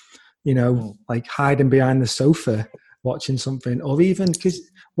you're, like hiding behind the sofa watching something, or even because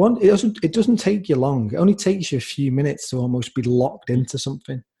it doesn't take you long. It only takes you a few minutes to almost be locked into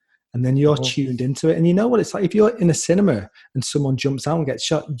something. And then you're tuned into it. And you know what it's like? If you're in a cinema and someone jumps out and gets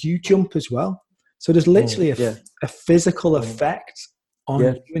shot, you jump as well. So there's literally a physical effect on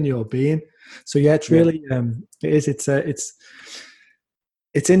you and your being. So it's really,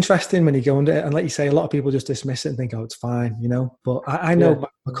 it's interesting when you go under it. And like you say, a lot of people just dismiss it and think, oh, it's fine, But I know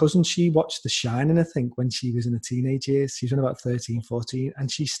my cousin, she watched The Shining, I think, when she was in the teenage years. She's about 13, 14,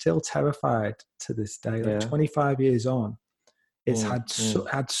 and she's still terrified to this day, like 25 years on. It's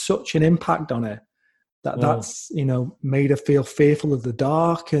had such an impact on her that's made her feel fearful of the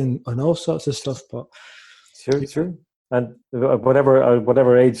dark and all sorts of stuff. But sure. And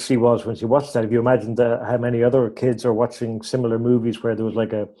whatever age she was when she watched that, if you imagine how many other kids are watching similar movies where there was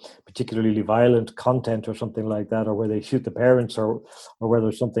like a particularly violent content or something like that, or where they shoot the parents, or where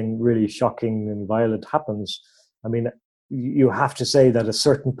there's something really shocking and violent happens. I mean, you have to say that a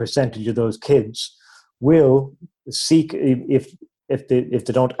certain percentage of those kids will seek, if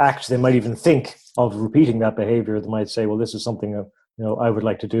they don't act, they might even think of repeating that behavior. They might say, well, this is something I would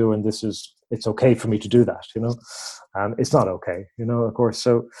like to do, and it's okay for me to do that, it's not okay, of course.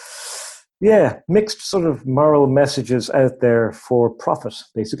 So mixed sort of moral messages out there for profit,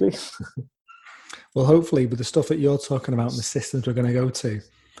 basically. Well, hopefully with the stuff that you're talking about and the systems we're going to go to,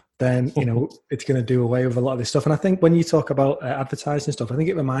 then it's going to do away with a lot of this stuff. And I think when you talk about advertising stuff, I think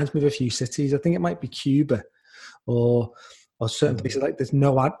it reminds me of a few cities. I think it might be Cuba or certain places. Like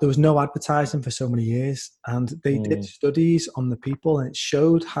there was no advertising for so many years, and they did studies on the people, and it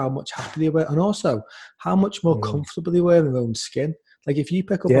showed how much happier they were, and also how much more comfortable they were in their own skin. Like if you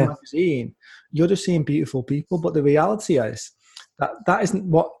pick up a magazine, you're just seeing beautiful people, but the reality is that isn't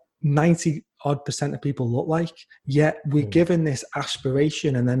what 90% of people look like. Yet we're given this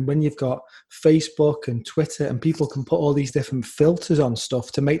aspiration, and then when you've got Facebook and Twitter, and people can put all these different filters on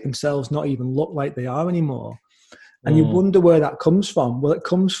stuff to make themselves not even look like they are anymore. And you wonder where that comes from. Well, it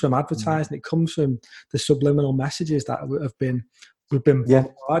comes from advertising. It comes from the subliminal messages that we've been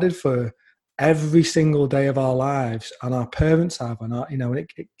bombarded for every single day of our lives, and our parents have, and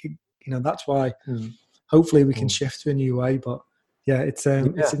that's why hopefully we can shift to a new way. But it's not,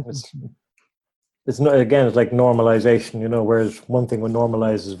 again, it's like normalization, whereas one thing would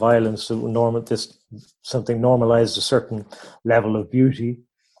normalize violence, something normalizes a certain level of beauty.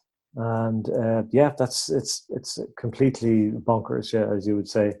 And it's completely bonkers, as you would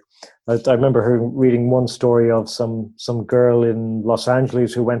say. I remember reading one story of some girl in Los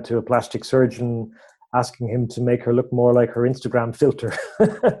Angeles who went to a plastic surgeon asking him to make her look more like her Instagram filter,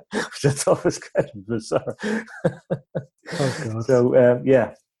 which I thought was kind of bizarre. Oh, God. So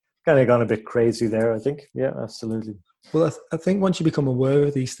kind of gone a bit crazy there, I think. Yeah, absolutely. Well, I think once you become aware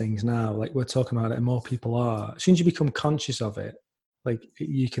of these things now, like we're talking about it, and more people are, as soon as you become conscious of it, like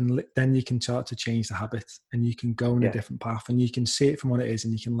you can start to change the habit, and you can go in a different path, and you can see it from what it is,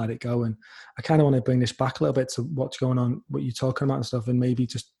 and you can let it go. And I kind of want to bring this back a little bit to what's going on, what you're talking about and stuff, and maybe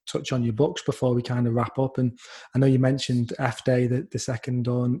just touch on your books before we kind of wrap up. And I know you mentioned F Day, the Second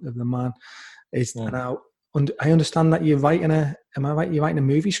Dawn of the Man is now. I understand that you're writing am I right? You're writing a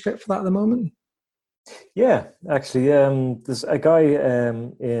movie script for that at the moment? Yeah, actually, there's a guy a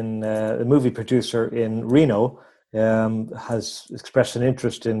movie producer in Reno has expressed an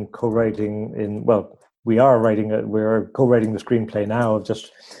interest in co-writing. We're co-writing the screenplay now.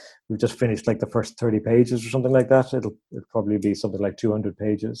 We've just finished like the first 30 pages or something like that. It'll probably be something like 200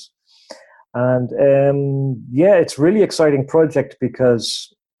 pages. And it's a really exciting project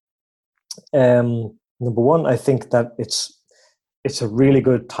because number one, I think that it's a really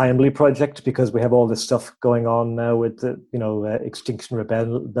good timely project because we have all this stuff going on now with the Extinction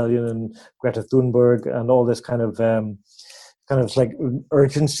Rebellion and Greta Thunberg and all this kind of like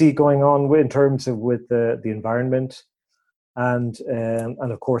urgency going on in terms of with the environment and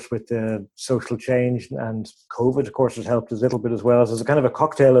of course with the social change, and COVID of course has helped a little bit as well. So there's a kind of a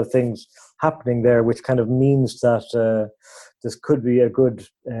cocktail of things happening there, which kind of means that this could be a good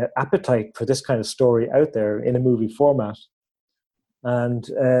appetite for this kind of story out there in a movie format. And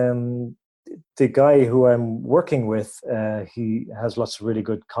the guy who I'm working with, he has lots of really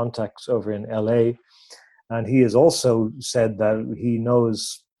good contacts over in LA, and he has also said that he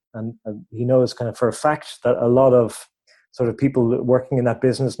knows, and he knows kind of for a fact that a lot of sort of people working in that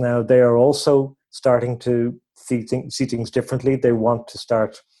business now, they are also starting to see things differently. They want to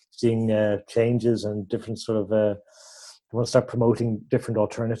start seeing changes and different sort of they want to start promoting different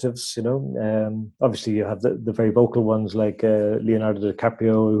alternatives. Obviously you have the very vocal ones like Leonardo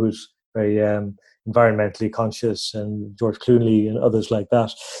DiCaprio, who's very environmentally conscious, and George Clooney and others like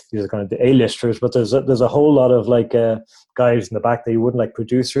that. These are kind of the A-listers, but there's a whole lot of like guys in the back that you wouldn't, like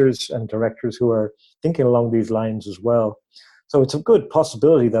producers and directors who are thinking along these lines as well. So it's a good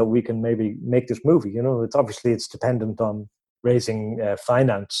possibility that we can maybe make this movie. It's dependent on raising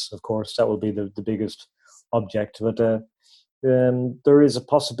finance, of course. That will be the biggest object, but there is a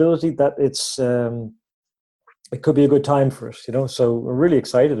possibility that it could be a good time for us, So we're really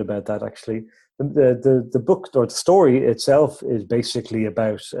excited about that. Actually, the book or the story itself is basically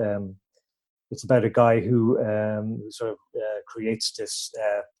about it's about a guy who sort of creates this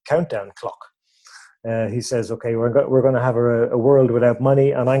countdown clock. He says, "Okay, we're going to have a world without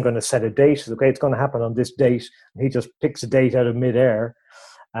money, and I'm going to set a date. Okay, it's going to happen on this date." And he just picks a date out of midair,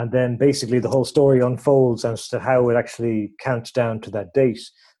 and then basically the whole story unfolds as to how it actually counts down to that date.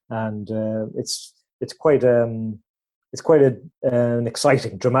 And it's quite an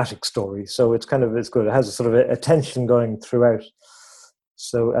exciting, dramatic story. So it's good. It has a sort of a tension going throughout.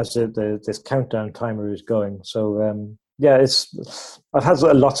 So as this countdown timer is going, so it has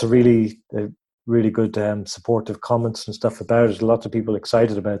lots of really good supportive comments and stuff about it. Lots of people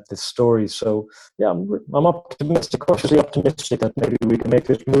excited about this story. So yeah, I'm optimistic, cautiously optimistic that maybe we can make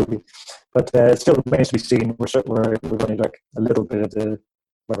this movie, but it still remains to be seen. We're running like a little bit of the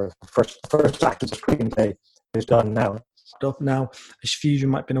first act of the screenplay is done now. Up now, as few of you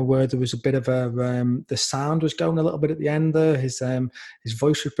might have been aware, there was a bit of the sound was going a little bit at the end there. His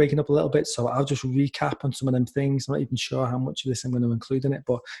voice was breaking up a little bit, so I'll just recap on some of them things. I'm not even sure how much of this I'm going to include in it,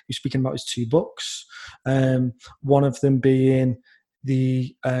 but he's speaking about his 2 books. One of them being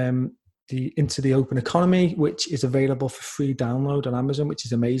the Into the Open Economy, which is available for free download on Amazon, which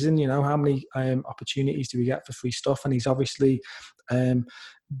is amazing. How many opportunities do we get for free stuff? And he's obviously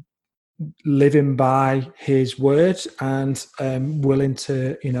living by his words and willing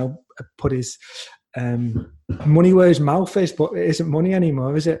to put his money where his mouth is, but it isn't money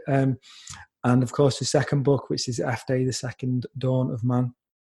anymore, is it? And of course the second book, which is F-Day, the Second Dawn of Man,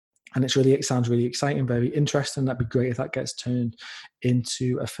 and it sounds really exciting, very interesting. That'd be great if that gets turned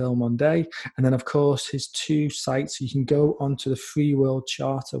into a film one day. And then of course his 2 sites, you can go onto the Free World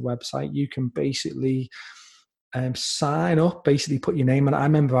Charter website. You can basically sign up, basically put your name on it. I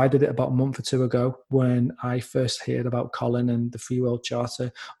remember I did it about a month or 2 ago when I first heard about Colin and the Free World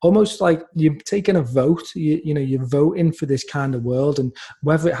Charter. Almost like you're taking a vote, you're voting for this kind of world, and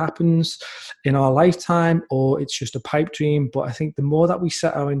whether it happens in our lifetime or it's just a pipe dream. But I think the more that we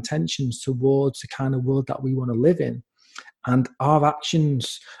set our intentions towards the kind of world that we want to live in, and our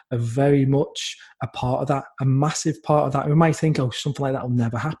actions are very much a part of that, a massive part of that. We might think, something like that will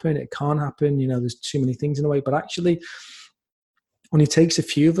never happen. It can't happen. There's too many things in the way. But actually, only takes a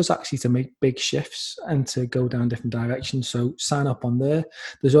few of us actually to make big shifts and to go down different directions. So sign up on there.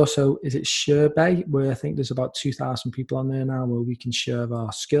 There's also, is it ShareBay, where I think there's about 2,000 people on there now, where we can share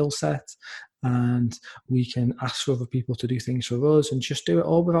our skill set and we can ask for other people to do things for us and just do it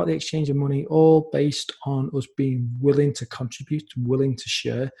all without the exchange of money, all based on us being willing to contribute, willing to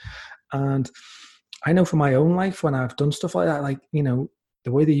share. And I know from my own life, when I've done stuff like that,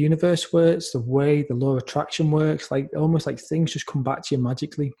 the way the universe works, the way the law of attraction works, almost like things just come back to you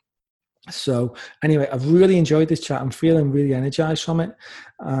magically. So anyway, I've really enjoyed this chat. I'm feeling really energized from it.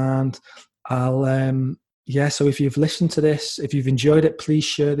 And so if you've listened to this, if you've enjoyed it, please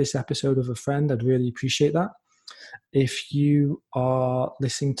share this episode with a friend. I'd really appreciate that. If you are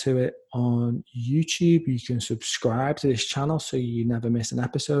listening to it on YouTube, you can subscribe to this channel so you never miss an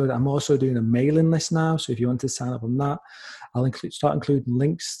episode. I'm also doing a mailing list now, so if you want to sign up on that, I'll start including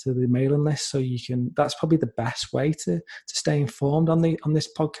links to the mailing list, so you can. That's probably the best way to stay informed on this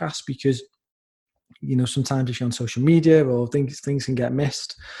podcast, because sometimes if you're on social media or things can get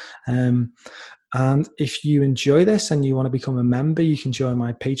missed. And if you enjoy this and you want to become a member, you can join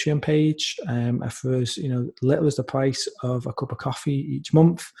my Patreon page. For as little as the price of a cup of coffee each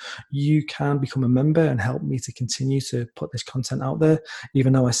month, you can become a member and help me to continue to put this content out there.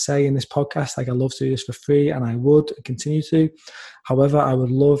 Even though I say in this podcast, I love to do this for free, and I would continue to. However, I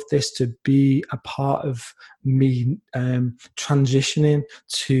would love this to be a part of me transitioning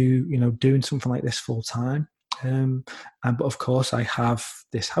to doing something like this full time. But of course, I have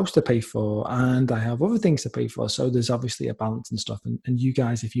this house to pay for, and I have other things to pay for. So there's obviously a balance and stuff. And you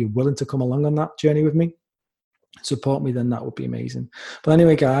guys, if you're willing to come along on that journey with me, support me, then that would be amazing. But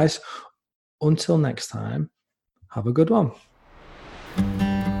anyway, guys, until next time, have a good one.